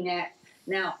 turkey neck.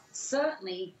 Now,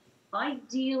 certainly,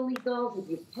 ideally, girls, if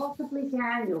you possibly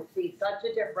can, you'll see such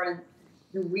a difference.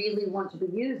 You really want to be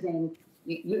using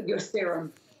your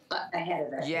serum ahead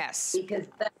of it. Yes. Because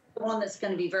that's the one that's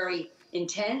going to be very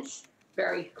intense,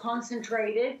 very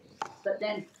concentrated, but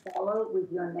then follow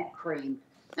with your neck cream.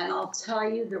 And I'll tell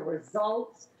you the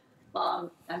results. I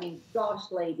mean,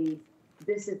 gosh, ladies,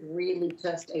 this is really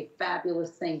just a fabulous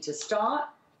thing to start.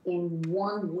 In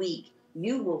 1 week,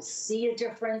 you will see a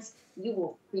difference. You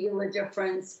will feel a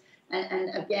difference.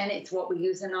 And again, it's what we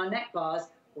use in our neck bars,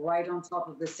 right on top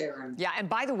of the serum. Yeah, and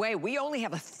by the way, we only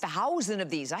have 1,000 of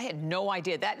these. I had no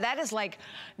idea. That is like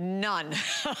none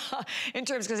in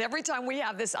terms, because every time we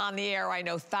have this on the air, I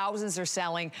know thousands are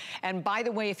selling. And by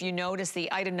the way, if you notice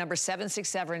the item number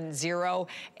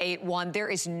 767081, there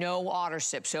is no auto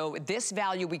ship. So this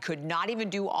value, we could not even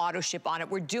do auto ship on it.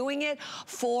 We're doing it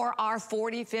for our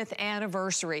 45th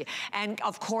anniversary. And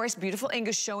of course, beautiful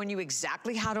Inga's showing you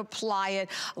exactly how to apply it.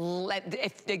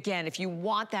 If you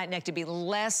want that neck to be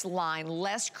less line,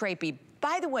 less crepey,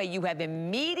 By the way, you have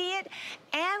immediate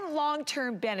and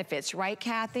long-term benefits, right,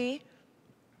 Kathy?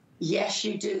 Yes,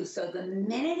 you do. So the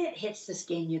minute it hits the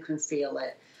skin, you can feel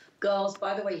it. Girls,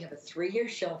 by the way, you have a 3-year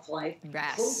shelf life,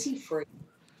 Yes. cruelty-free,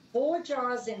 4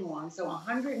 jars in one, so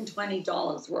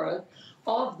 $120 worth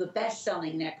of the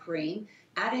best-selling neck cream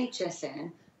at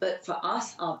HSN, but for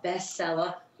us, our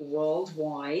bestseller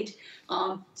worldwide.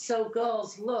 So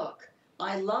girls, look,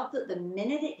 I love that the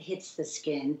minute it hits the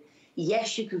skin,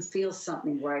 yes, you can feel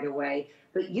something right away,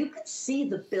 but you can see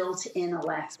the built-in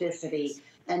elasticity,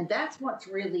 and that's what's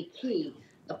really key.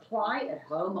 Apply at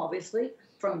home, obviously,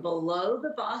 from below the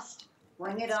bust,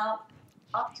 bring it up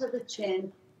to the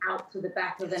chin, out to the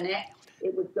back of the neck.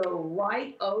 It would go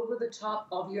right over the top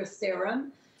of your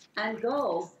serum. And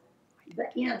girls,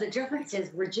 you know, the difference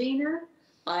is, Regina,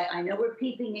 I know we're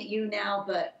peeping at you now,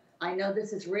 but I know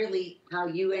this is really how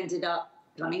you ended up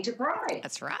coming to Prai.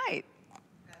 That's right.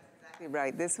 That's exactly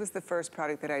right. This was the first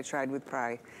product that I tried with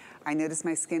Prai. I noticed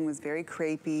my skin was very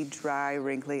crepey, dry,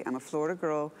 wrinkly. I'm a Florida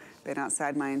girl, been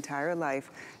outside my entire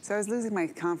life. So I was losing my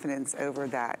confidence over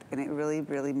that, and it really,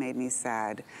 really made me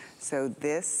sad. So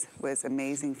this was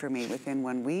amazing for me. Within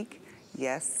 1 week,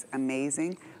 yes,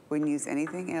 amazing. Wouldn't use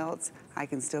anything else. I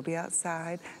can still be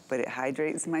outside, but it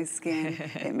hydrates my skin.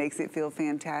 It makes it feel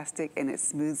fantastic, and it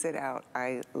smooths it out.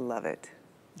 I love it.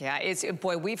 Yeah,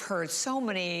 boy, we've heard so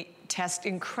many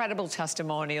incredible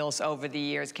testimonials over the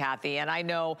years, Kathy, and I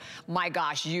know, my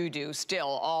gosh, you do still,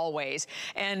 always.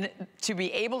 And to be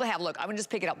able to have, look, I'm gonna just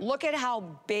pick it up. Look at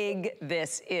how big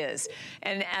this is.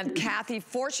 And Kathy,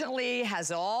 fortunately,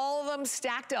 has all of them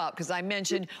stacked up, because I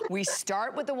mentioned we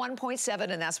start with the 1.7,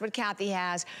 and that's what Kathy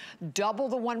has, double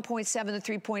the 1.7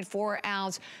 to 3.4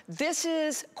 ounce. This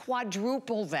is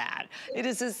quadruple that. It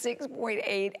is a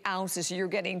 6.8 ounces, so you're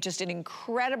getting just an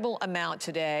incredible amount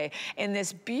today in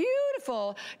this beautiful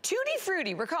Tutti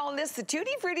Frutti. We're calling this the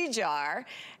Tutti Frutti jar.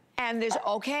 And there's,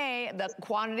 okay, the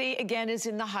quantity, again, is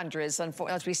in the hundreds.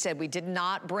 As we said, we did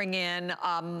not bring in,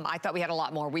 I thought we had a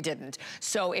lot more. We didn't.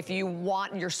 So if you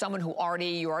want, you're someone who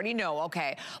you already know,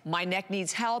 okay, my neck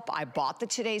needs help. I bought the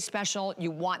Today's Special.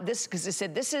 You want this, because it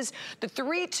said this is the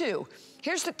 3-2.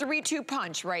 Here's the 3-2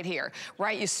 punch right here,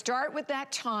 right? You start with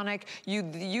that tonic, you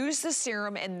use the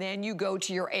serum, and then you go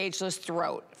to your Ageless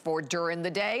Throat for during the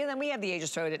day, and then we have the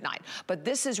Ageless Throat at night. But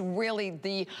this is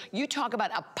really you talk about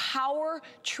a power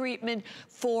treatment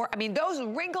for, I mean, those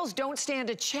wrinkles don't stand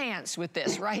a chance with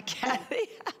this, right, Kathy?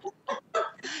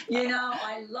 You know,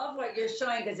 I love what you're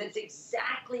showing, because it's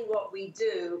exactly what we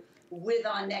do with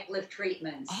our neck lift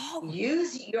treatments. Oh.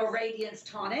 Use your Radiance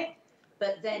Tonic,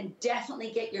 but then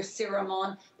definitely get your serum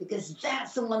on, because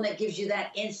that's the one that gives you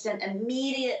that instant,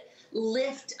 immediate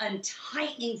lift and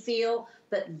tightening feel.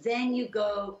 But then you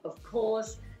go, of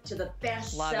course, to the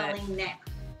best-selling neck.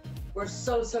 We're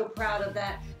so, so proud of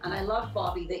that. And I love,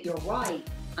 Bobby, that you're right.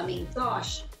 I mean,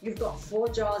 gosh, you've got 4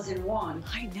 jars in one.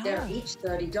 I know. They're each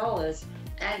 $30.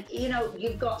 And, you know,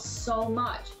 you've got so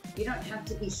much. You don't have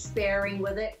to be sparing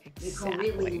with it. Exactly. You can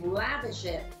really lavish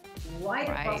it right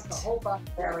across the whole bust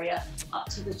area, up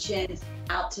to the chin,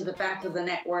 out to the back of the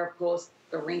neck, where, of course,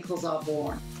 the wrinkles are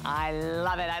born. I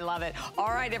love it, I love it.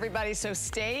 All right, everybody, so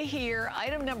stay here.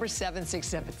 Item number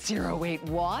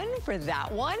 767081 for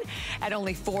that one at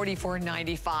only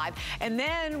 $44.95. And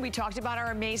then we talked about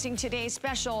our amazing Today's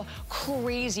Special,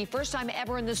 crazy. First time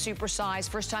ever in the supersize,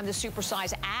 first time the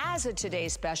supersize as a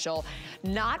Today's Special.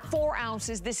 Not 4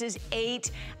 ounces, this is 8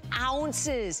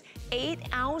 ounces. 8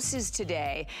 ounces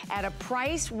today at a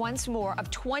price, once more,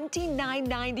 of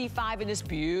 $29.95 in this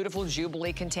beautiful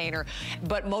Jubilee container.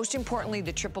 But most importantly,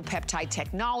 the triple peptide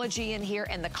technology in here,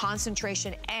 and the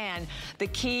concentration, and the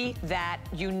key, that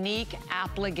unique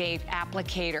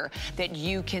applicator that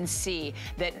you can see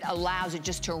that allows it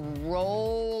just to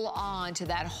roll on to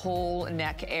that whole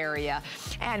neck area.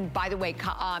 And by the way,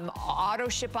 auto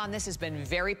ship on this has been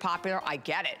very popular. I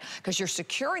get it, because you're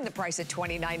securing the price at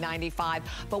 $29.95,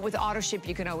 but with auto ship,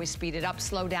 you can always speed it up,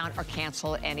 slow down, or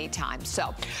cancel at any time.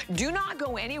 So do not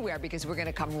go anywhere, because we're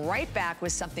gonna come right back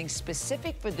with something specific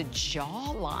for the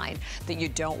jawline that you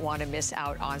don't want to miss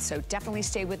out on. So definitely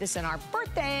stay with us, and our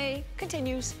birthday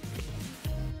continues.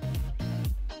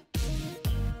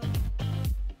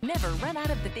 Never run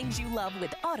out of the things you love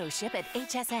with auto ship at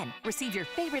HSN. Receive your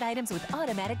favorite items with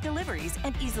automatic deliveries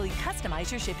and easily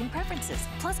customize your shipping preferences.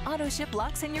 Plus, auto ship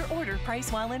locks in your order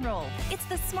price while enrolled. It's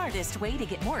the smartest way to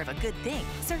get more of a good thing.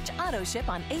 Search auto ship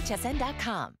on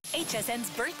hsn.com. HSN's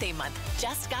birthday month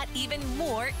just got even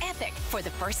more epic. For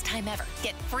the first time ever,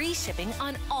 get free shipping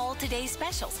on all Today's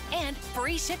Specials and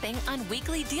free shipping on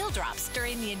weekly deal drops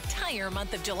during the entire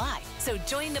month of July. So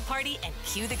join the party and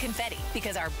cue the confetti,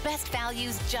 because our best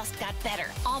values just just got better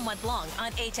all month long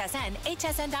on HSN,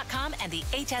 hsn.com, and the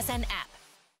HSN app.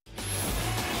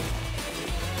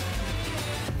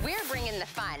 We're bringing the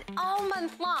fun all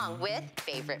month long with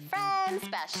favorite friends,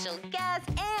 special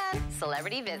guests, and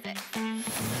celebrity visits.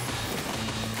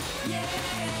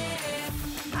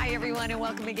 Hi, everyone, and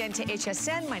welcome again to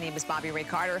HSN. My name is Bobby Ray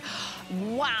Carter.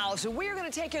 Wow, so we're going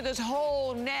to take care of this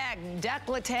whole neck,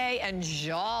 décolleté, and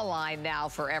jawline now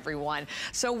for everyone.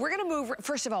 So we're going to move,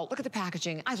 first of all, look at the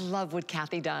packaging. I love what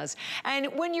Kathy does. And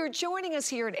when you're joining us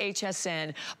here at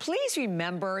HSN, please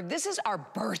remember, this is our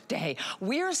birthday.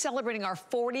 We are celebrating our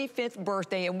 45th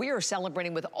birthday, and we are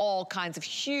celebrating with all kinds of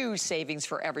huge savings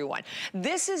for everyone.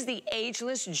 This is the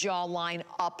Ageless Jawline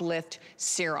Uplift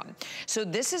Serum. So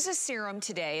this is a serum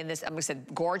today, and this, like I said,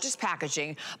 gorgeous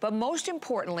packaging, but most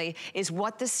importantly is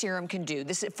what the serum can do.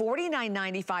 This at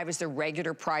 $49.95 is the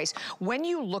regular price. When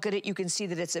you look at it, you can see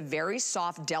that it's a very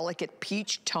soft, delicate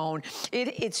peach tone.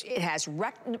 It has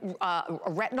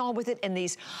retinol with it, and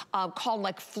these called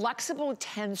like flexible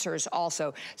tensors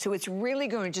also. So it's really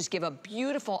going to just give a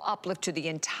beautiful uplift to the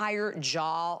entire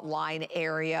jawline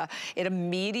area. It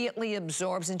immediately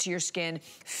absorbs into your skin,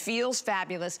 feels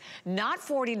fabulous. Not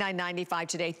 $49.95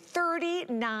 today,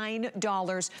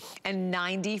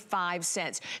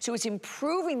 $39.95. So it's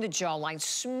improving the jawline,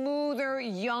 smoother,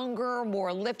 younger,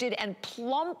 more lifted, and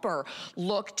plumper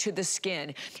look to the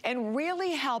skin. And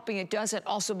really helping, it does it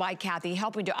also by Kathy,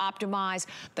 helping to optimize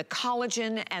the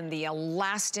collagen and the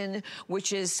elastin,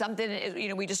 which is something, you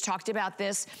know, we just talked about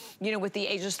this, you know, with the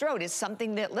ageless throat. It's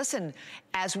something that, listen,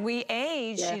 as we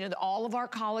age, you know, all of our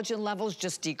collagen levels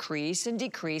just decrease and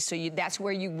decrease. So that's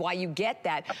where why you get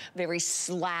that very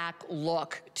slack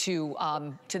look to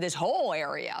this whole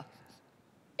area.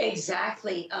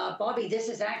 Exactly. Bobby, this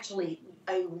is actually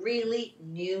a really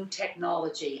new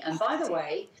technology. And by the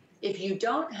way, if you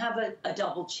don't have a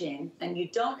double chin and you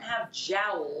don't have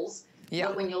jowls,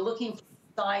 but when you're looking from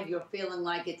the side, you're feeling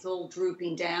like it's all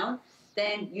drooping down,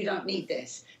 then you don't need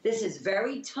this. This is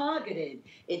very targeted.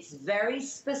 It's very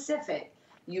specific.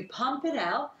 You pump it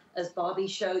out, as Bobby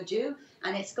showed you,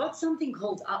 and it's got something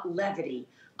called uplevity.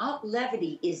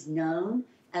 Uplevity is known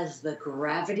as the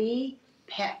gravity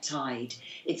peptide.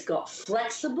 It's got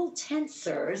flexible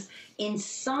tensors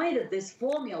inside of this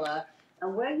formula,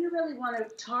 and where you really want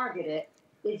to target it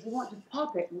is you want to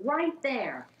pop it right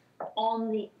there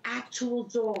on the actual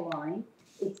jawline.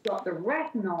 It's got the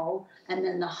retinol and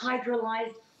then the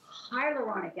hydrolyzed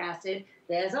hyaluronic acid.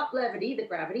 There's uplevity, the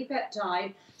gravity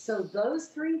peptide. So those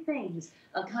three things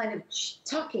are kind of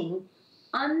tucking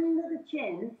under the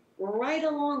chin, right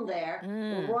along there,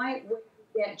 right where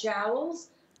you get jowls,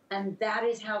 and that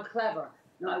is how clever.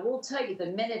 Now, I will tell you, the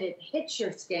minute it hits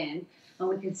your skin, and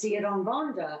we can see it on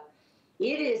Vonda,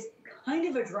 it is kind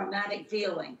of a dramatic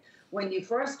feeling. When you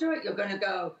first do it, you're going to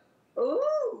go,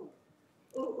 ooh,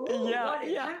 ooh, what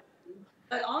is happening?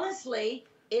 But honestly,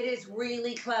 it is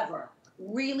really clever.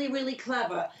 Really, really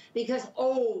clever, because,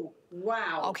 oh,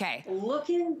 wow. Okay. Look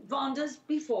in Vonda's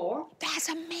before. That's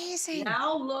amazing.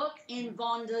 Now look in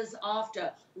Vonda's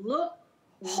after. Look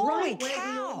Holy right where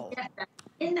cow. you get that,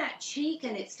 in that cheek,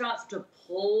 and it starts to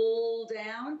pull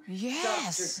down.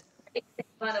 Yes.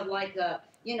 Kind of like a,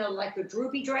 you know, like a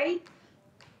droopy drape.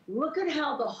 Look at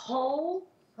how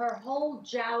her whole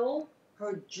jowl,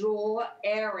 her jaw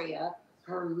area,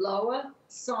 her lower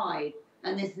side,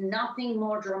 and there's nothing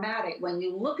more dramatic when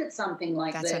you look at something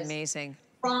like this. That's amazing.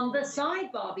 From the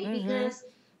side, Bobby, because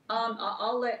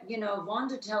I'll let, you know,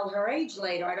 Vonda tell her age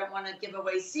later. I don't want to give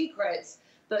away secrets,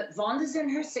 but Vonda's in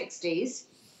her 60s.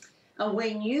 And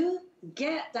when you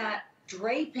get that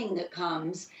draping that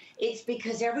comes, it's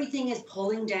because everything is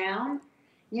pulling down.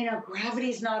 You know,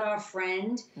 gravity's not our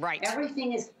friend. Right.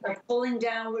 Everything is pulling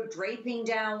downward, draping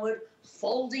downward,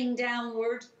 folding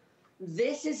downward.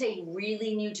 This is a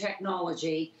really new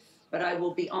technology, but I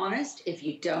will be honest, if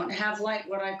you don't have like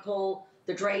what I call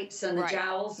the drapes and the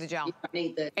jowls, you don't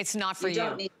need this. It's not for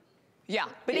you. Yeah,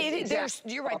 but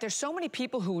you're right. There's so many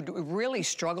people who really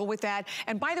struggle with that.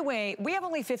 And by the way, we have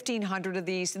only 1,500 of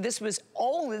these. This is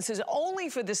only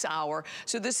for this hour.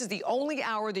 So this is the only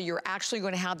hour that you're actually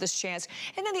going to have this chance.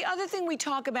 And then the other thing we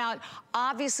talk about,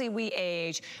 obviously we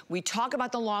age. We talk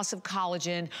about the loss of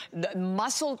collagen, the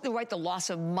muscle, right? The loss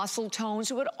of muscle tone.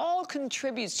 So it all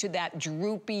contributes to that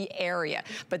droopy area.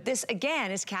 But this,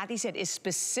 again, as Kathy said, is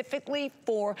specifically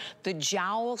for the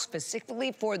jowl,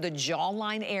 specifically for the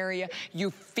jawline area.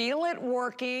 You feel it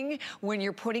working when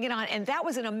you're putting it on. And that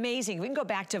was an amazing, we can go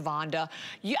back to Vonda.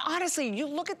 Honestly, you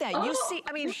look at that, you see,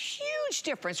 I mean, huge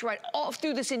difference, right? All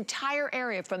through this entire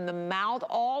area, from the mouth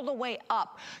all the way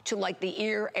up to like the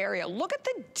ear area. Look at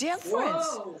the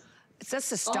difference. Whoa.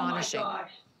 That's astonishing. Oh my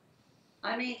gosh.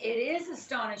 I mean, it is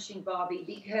astonishing, Bobby,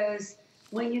 because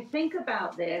when you think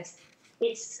about this,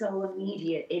 it's so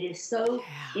immediate. It is so,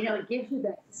 you know, it gives you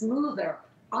that smoother,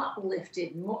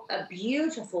 uplifted, a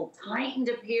beautiful, tightened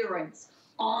appearance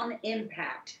on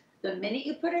impact. The minute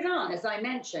you put it on, as I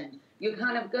mentioned, you're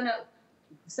kind of going to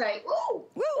say, "Ooh,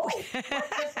 what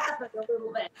just happened?" a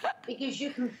little bit, because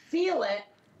you can feel it,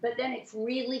 but then it's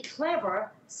really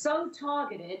clever, so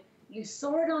targeted. You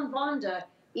saw it on Vonda,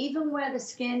 even where the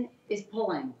skin is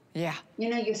pulling. Yeah. You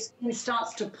know, your skin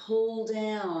starts to pull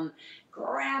down.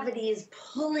 Gravity is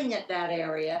pulling at that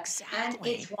area. Exactly.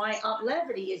 And it's why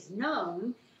Uplevity is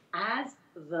known as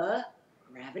the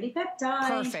gravity peptide.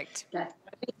 Perfect. That's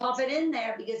why we pop it in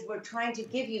there, because we're trying to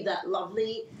give you that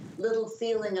lovely little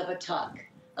feeling of a tuck,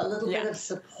 a little bit of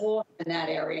support in that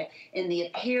area, in the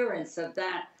appearance of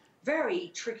that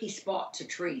very tricky spot to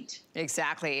treat.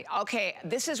 Exactly. Okay,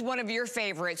 this is one of your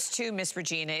favorites too, Miss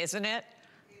Regina, isn't it?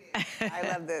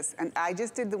 I love this. And I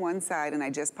just did the one side and I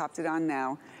just popped it on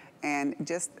now. And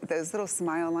just those little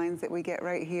smile lines that we get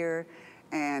right here.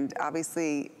 And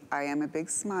obviously I am a big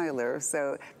smiler,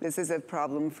 so this is a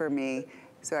problem for me.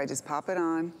 So I just pop it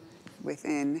on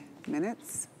within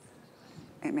minutes.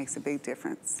 It makes a big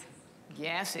difference.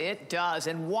 Yes, it does.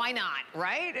 And why not,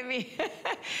 right? I mean,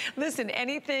 listen,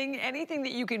 anything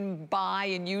that you can buy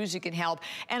and use, you can help.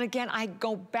 And again, I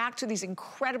go back to these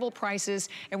incredible prices,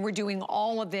 and we're doing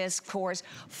all of this, of course,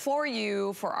 for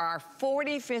you for our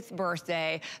 45th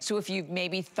birthday. So if you've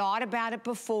maybe thought about it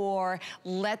before,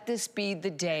 let this be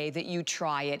the day that you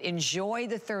try it. Enjoy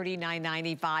the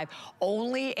 $39.95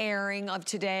 only airing of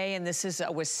today, and this is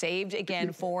was saved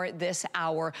again for this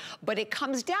hour. But it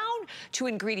comes down to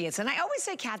ingredients. And I always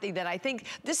say, Kathy, that I think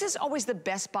this is always the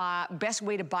best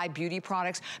way to buy beauty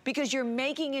products, because you're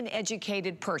making an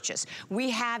educated purchase. We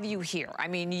have you here. I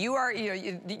mean, you're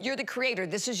the creator.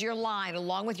 This is your line,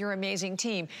 along with your amazing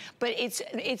team. But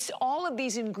it's all of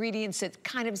these ingredients that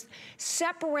kind of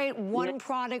separate one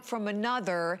product from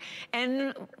another,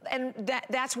 and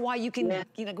that's why you can,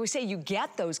 you know, we say you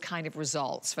get those kind of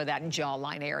results for that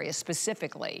jawline area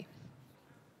specifically.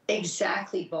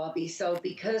 Exactly, Bobby. So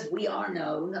because we are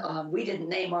known, we didn't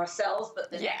name ourselves, but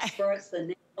the experts, the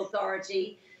name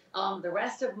authority, the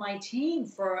rest of my team,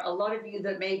 for a lot of you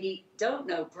that maybe don't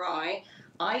know Prai,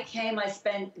 I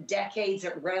spent decades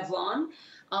at Revlon,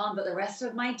 but the rest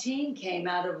of my team came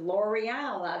out of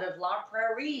L'Oreal, out of La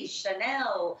Prairie,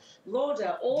 Chanel,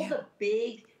 Lauder, all the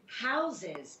big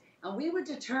houses. And we were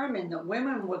determined that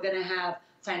women were going to have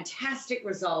fantastic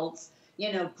results,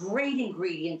 you know, great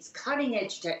ingredients, cutting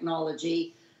edge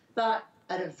technology, but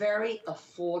at a very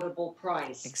affordable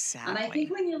price. Exactly. And I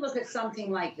think when you look at something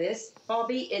like this,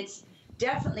 Bobby, it's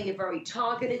definitely a very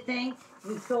targeted thing.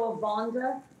 You saw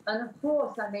Vonda, and of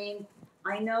course, I mean,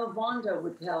 I know Vonda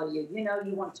would tell you, you know,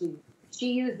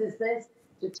 she uses this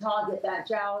to target that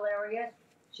jowl area.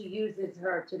 She uses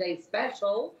her Today's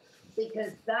Special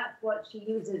because that's what she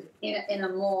uses in a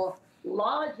more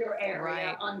larger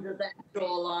area under that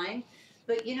jawline.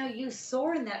 But, you know, you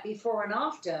saw in that before and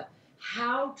after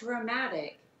how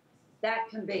dramatic that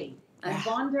can be. And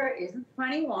Vonda isn't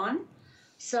 21.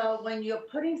 So when you're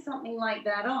putting something like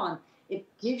that on, it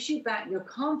gives you back your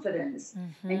confidence.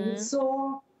 And you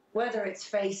saw, whether it's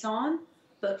face on,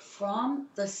 but from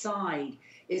the side,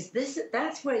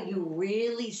 that's where you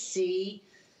really see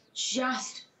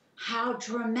just how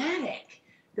dramatic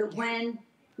that when,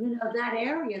 you know, that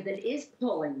area that is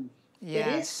pulling,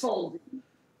 that is folding,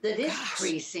 that is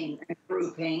creasing and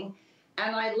grouping.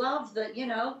 And I love that, you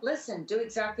know, listen, do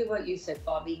exactly what you said,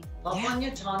 Bobby. Pop on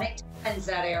your tonic, cleanse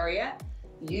that area,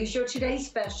 use your Today's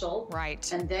Special.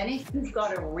 Right. And then if you've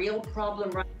got a real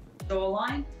problem right in the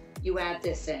jawline, you add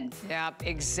this in. Yep,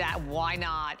 exactly. Why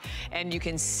not? And you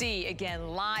can see, again,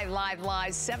 live,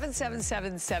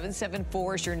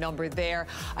 777-774 is your number there.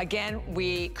 Again,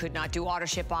 we could not do auto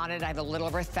ship on it. I have a little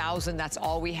over 1,000. That's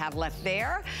all we have left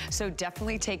there. So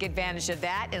definitely take advantage of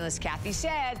that. And as Kathy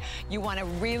said, you want to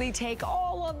really take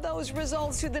all of those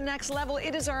results to the next level.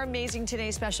 It is our amazing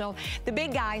Today's Special. The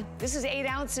big guy, this is 8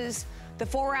 ounces. The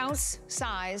 4-ounce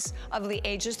size of the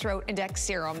Ageless Throat Index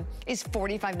Serum is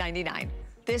 $45.99.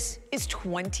 This is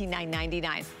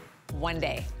 $29.99. One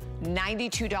day,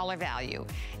 $92 value.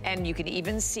 And you can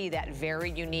even see that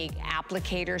very unique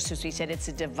applicator. So as we said, it's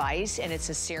a device and it's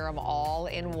a serum all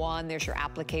in one. There's your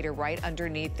applicator right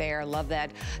underneath there. Love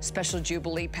that special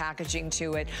Jubilee packaging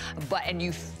to it. And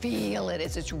you feel it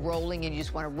as it's rolling, and you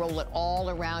just want to roll it all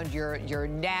around your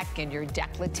neck and your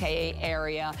décolleté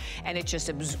area. And it just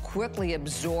quickly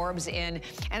absorbs in.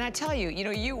 And I tell you, you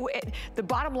know, the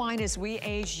bottom line is we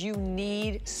age, you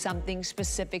need something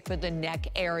specific for the neck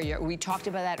area. We talked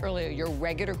about that earlier. Your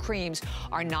regular creams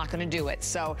are not gonna do it.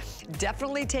 So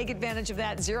definitely take advantage of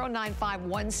that.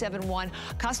 095171.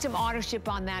 Custom auto ship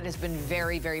on that has been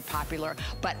very, very popular.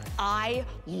 But I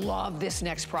love this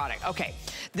next product. Okay,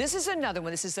 this is another one.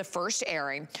 This is the first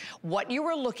airing. What you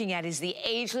are looking at is the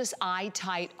Ageless Eye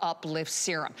Tight Uplift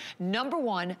Serum. Number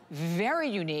one, very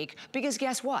unique, because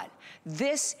guess what?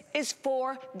 This is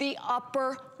for the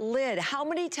upper lid. How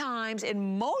many times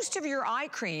in most of your eye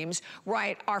creams,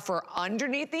 right, are for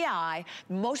underneath the eye?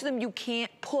 Most of them you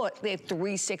can't put, they have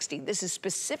 360. This is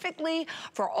specifically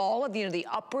for all of, the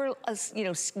upper,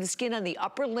 the skin on the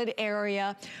upper lid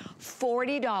area.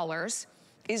 $40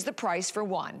 is the price for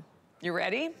one. You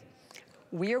ready?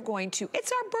 We are going to,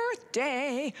 it's our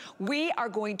birthday. We are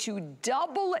going to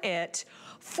double it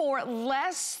for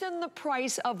less than the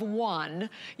price of one.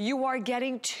 You are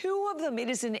getting two of them. It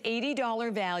is an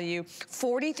 $80 value.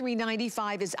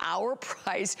 $43.95 is our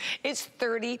price. It's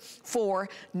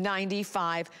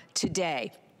 $34.95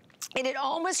 today. And it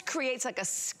almost creates like a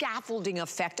scaffolding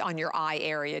effect on your eye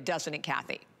area, doesn't it,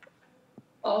 Kathy?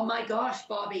 Oh my gosh,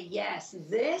 Bobby, yes.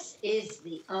 This is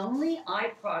the only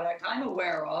eye product I'm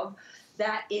aware of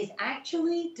that is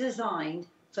actually designed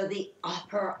for the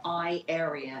upper eye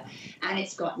area. And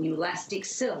it's got new elastic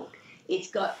silk.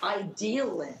 It's got Ideal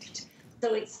Lift.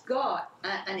 So it's got,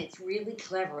 and it's really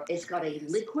clever, it's got a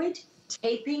liquid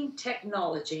taping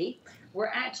technology. We're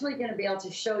actually going to be able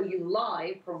to show you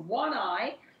live from one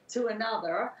eye to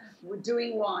another. We're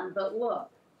doing one, but look,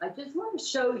 I just want to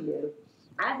show you,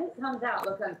 as it comes out,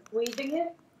 look, I'm squeezing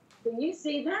it. Can you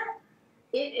see that?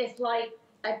 It is like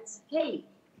a tape.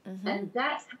 And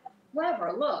that's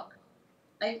clever. Look,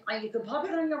 and you can pop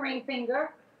it on your ring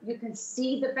finger. You can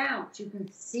see the bounce. You can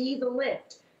see the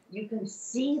lift. You can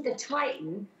see the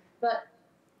tighten. But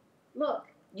look,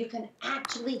 you can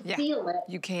actually feel it.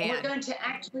 You can. And we're going to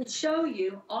actually show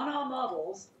you on our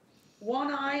models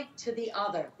one eye to the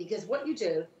other. Because what you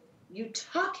do, you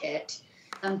tuck it,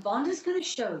 and Vonda's going to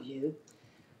show you,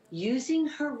 using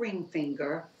her ring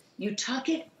finger, you tuck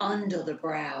it under the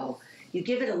brow. You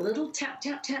give it a little tap,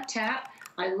 tap, tap, tap.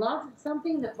 I love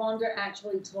something that Vonda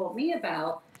actually taught me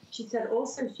about. She said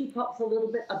also she pops a little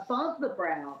bit above the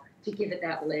brow to give it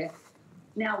that lift.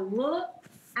 Now look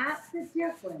at the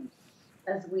difference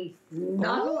as we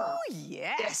snuggle up. Oh,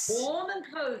 yes. Get warm and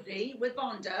cozy with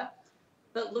Vonda,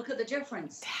 but look at the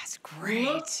difference. That's great.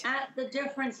 Look at the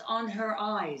difference on her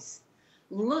eyes.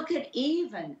 Look at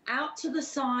even out to the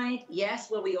side. Yes,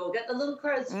 where we all get the little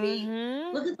crow's feet.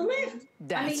 Look at the lift.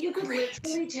 I mean, you could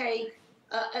literally take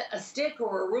a stick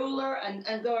or a ruler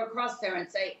and go across there and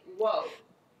say, whoa,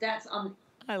 that's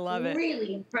I love it.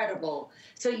 Really incredible.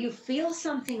 So you feel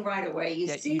something right away. You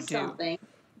see something.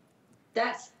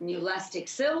 That's new elastic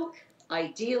silk,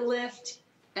 Ideal Lift,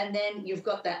 and then you've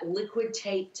got that liquid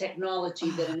tape technology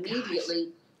that immediately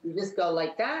you just go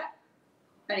like that,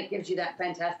 and it gives you that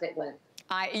fantastic lift.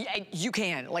 You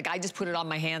can, like I just put it on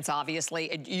my hands,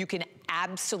 obviously. You can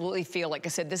absolutely feel, like I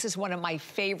said, this is one of my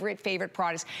favorite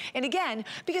products. And again,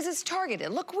 because it's targeted.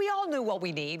 Look, we all know what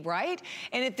we need, right?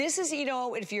 And if this is,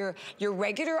 if your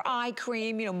regular eye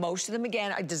cream, most of them,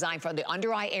 again, are designed for the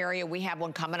under eye area. We have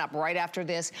one coming up right after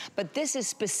this. But this is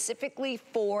specifically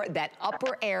for that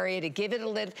upper area to give it a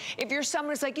lid. If you're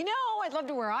someone who's like, I'd love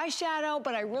to wear eyeshadow,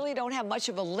 but I really don't have much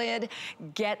of a lid,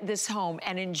 get this home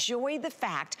and enjoy the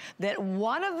fact that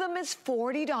one of them is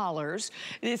 $40.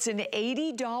 It's an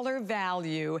 $80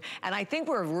 value, and I think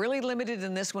we're really limited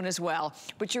in this one as well,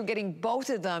 but you're getting both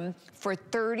of them for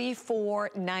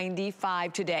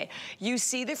 $34.95 today. You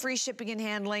see the free shipping and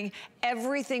handling.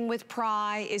 Everything with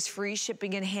Prai is free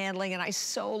shipping and handling, and I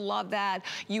so love that.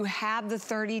 You have the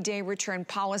 30-day return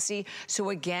policy, so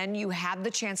again, you have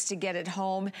the chance to get it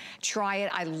home, try it.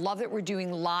 I love that we're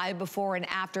doing live before and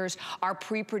afters. Our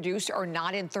pre-produced are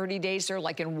not in 30 days, they're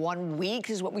like in 1 week,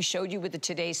 is what we showed you with the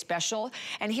today's special.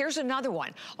 And here's another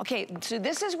one. Okay, so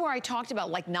this is where I talked about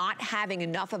like not having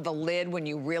enough of a lid when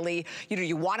you really,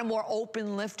 you want a more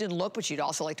open lifted look, but you'd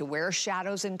also like to wear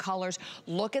shadows and colors.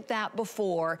 Look at that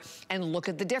before and look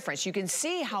at the difference. You can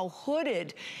see how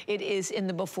hooded it is in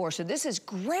the before. So this is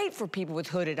great for people with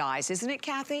hooded eyes, isn't it,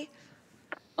 Kathy?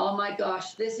 Oh my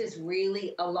gosh, this is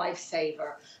really a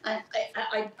lifesaver. And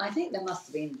I think there must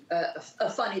have been a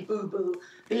funny boo-boo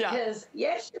because,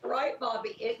 yes, you're right,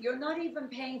 Bobby, you're not even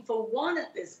paying for one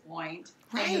at this point,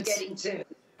 and you're getting two.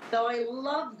 So I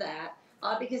love that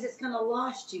because it's going to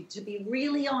last you, to be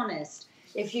really honest.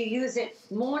 If you use it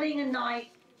morning and night,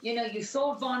 you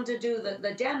saw Vonda do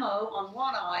the demo on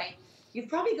one eye, you've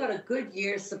probably got a good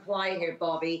year's supply here,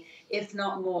 Bobby, if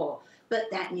not more. But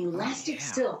that new elastic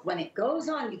silk, when it goes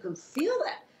on, you can feel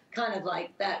that kind of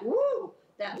like that, woo,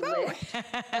 that lift,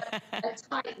 a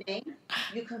tightening.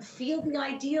 You can feel the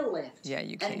ideal lift. Yeah,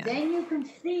 you can. And then you can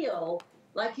feel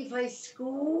like if I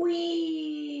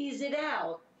squeeze it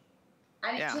out,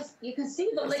 and it just, you can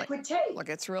see the liquid tape. Look,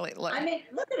 it's really, look. I mean,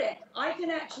 look at it. I can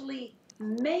actually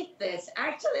make this.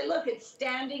 Actually, look, it's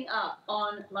standing up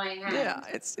on my hand. Yeah,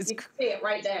 it's you can see it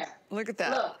right there. Look at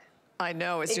that. Look. I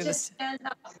know. As It soon just as stands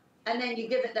up. And then you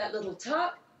give it that little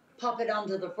tuck, pop it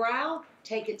under the brow,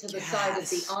 take it to the side of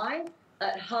the eye.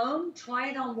 At home, try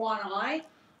it on one eye.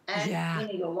 And you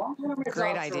know, your long-term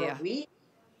results are a week,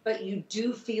 but you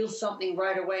do feel something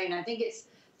right away. And I think it's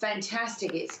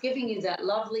fantastic. It's giving you that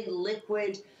lovely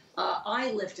liquid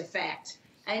eye lift effect.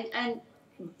 And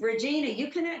Regina,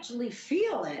 you can actually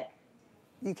feel it.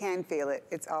 You can feel it.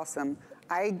 It's awesome.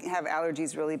 I have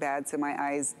allergies really bad, so my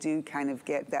eyes do kind of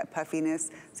get that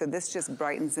puffiness. So this just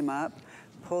brightens them up,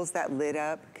 pulls that lid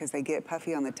up, because they get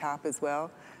puffy on the top as well.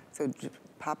 So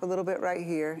pop a little bit right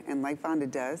here, and like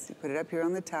Vonda does, you put it up here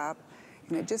on the top,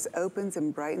 and it just opens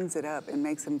and brightens it up and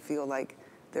makes them feel like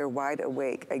they're wide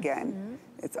awake again.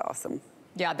 It's awesome.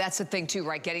 Yeah, that's the thing too,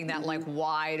 right? Getting that like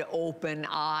wide open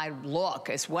eye look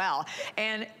as well.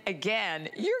 And again,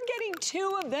 you're getting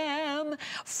 2 of them.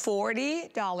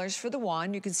 $40 for the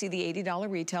one. You can see the $80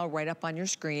 retail right up on your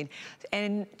screen.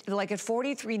 And like at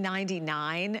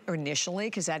 $43.99 initially,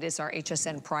 because that is our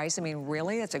HSN price. I mean,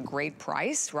 really, that's a great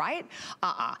price, right?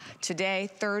 Today,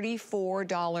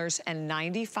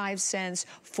 $34.95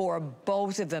 for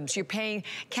both of them. So you're paying,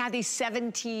 Kathy,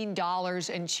 $17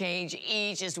 and change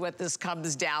each is what this comes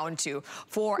down to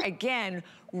for, again,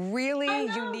 really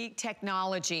unique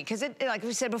technology. Because like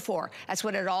we said before, that's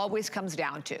what it always comes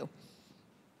down to.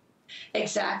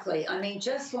 Exactly. I mean,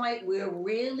 just like we're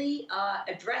really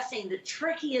addressing the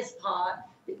trickiest part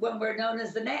when we're known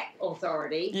as the neck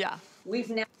authority. Yeah.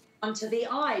 We've now gone to the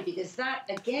eye, because that,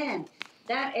 again,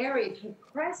 that area, if you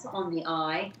press on the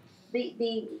eye,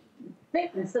 the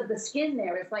thickness of the skin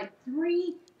there is like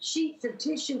 3 sheets of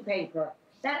tissue paper.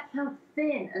 That's how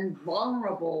thin and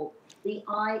vulnerable the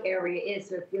eye area is.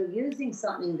 So if you're using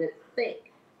something that's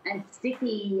thick and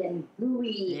sticky and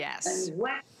gooey and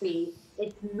waxy,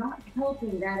 it's not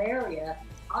helping that area.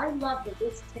 I love that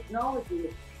this technology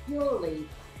is purely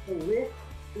to lift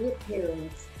the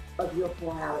appearance of your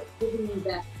brow. It's giving you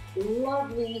that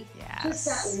lovely, just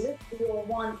that lift you'll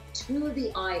want to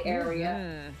the eye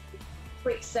area.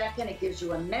 Quick second, it gives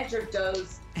you a measured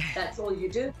dose. That's all you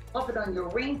do. Pop it on your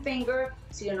ring finger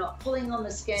so you're not pulling on the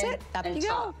skin. Up you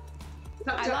go.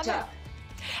 I love it.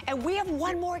 And we have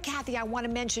one more, Kathy, I want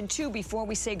to mention too before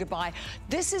we say goodbye.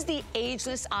 This is the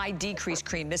Ageless Eye Decrease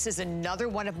Cream. This is another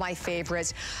one of my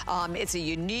favorites. It's a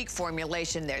unique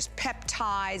formulation. There's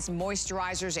peptides,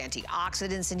 moisturizers,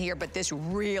 antioxidants in here, but this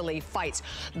really fights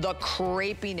the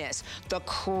crepiness, the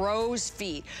crow's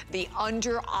feet, the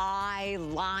under eye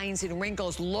lines and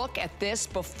wrinkles. Look at this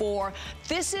before.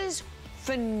 This is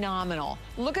phenomenal.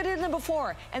 Look at it in the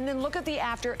before, and then look at the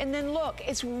after, and then look,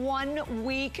 it's 1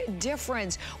 week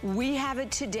difference. We have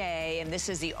it today, and this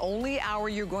is the only hour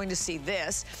you're going to see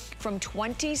this, from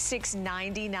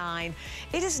 $26.99.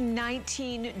 It is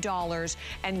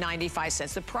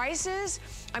 $19.95. The price is,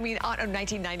 I mean,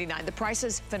 $19.99. The price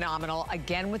is phenomenal,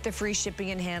 again, with the free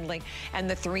shipping and handling and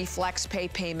the 3 flex pay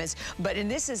payments. But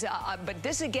this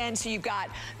again, so you've got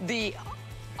the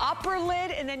upper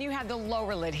lid, and then you have the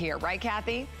lower lid here, right,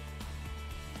 Kathy?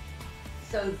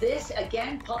 So this,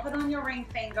 again, pop it on your ring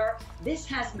finger. This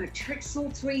has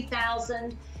Matrixyl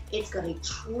 3000. It's got a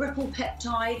triple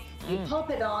peptide. You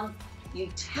pop it on, you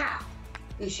tap,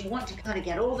 because you want to kind of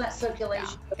get all that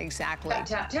circulation. Yeah, exactly. Tap,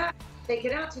 tap, tap. Take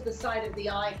it out to the side of the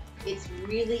eye. It's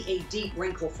really a deep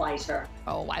wrinkle fighter.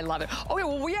 Oh, I love it. Okay,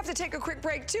 well, we have to take a quick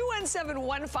break.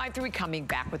 217-153, coming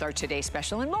back with our Today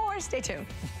Special and more. Stay tuned.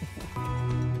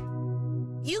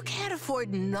 You can't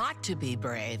afford not to be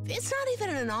brave. It's not even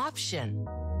an option.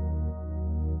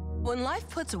 When life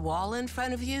puts a wall in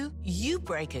front of you, you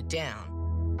break it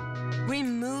down.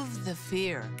 Remove the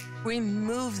fear.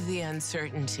 Remove the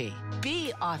uncertainty.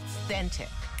 Be authentic.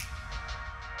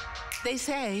 They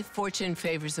say fortune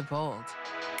favors the bold.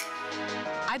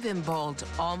 I've been bold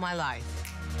all my life,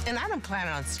 and I don't plan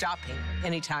on stopping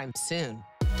anytime soon.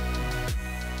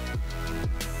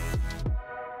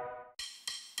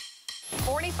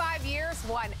 45 years,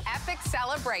 one epic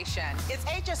celebration. It's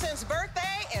HSN's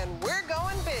birthday, and we're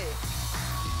going big.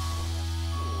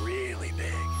 Really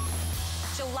big.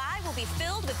 July will be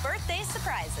filled with birthday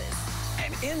surprises.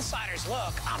 An insider's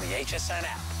look on the HSN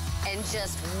app. And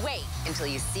just wait until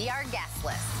you see our guest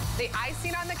list. The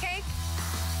icing on the cake?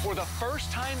 For the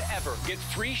first time ever, get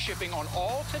free shipping on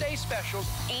all today's specials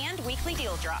and weekly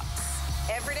deal drops.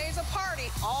 Every day's a party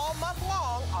all month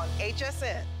long on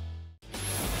HSN.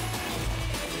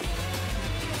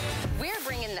 We're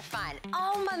bringing the fun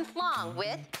all month long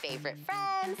with favorite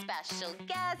friends, special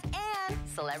guests, and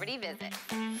celebrity visits.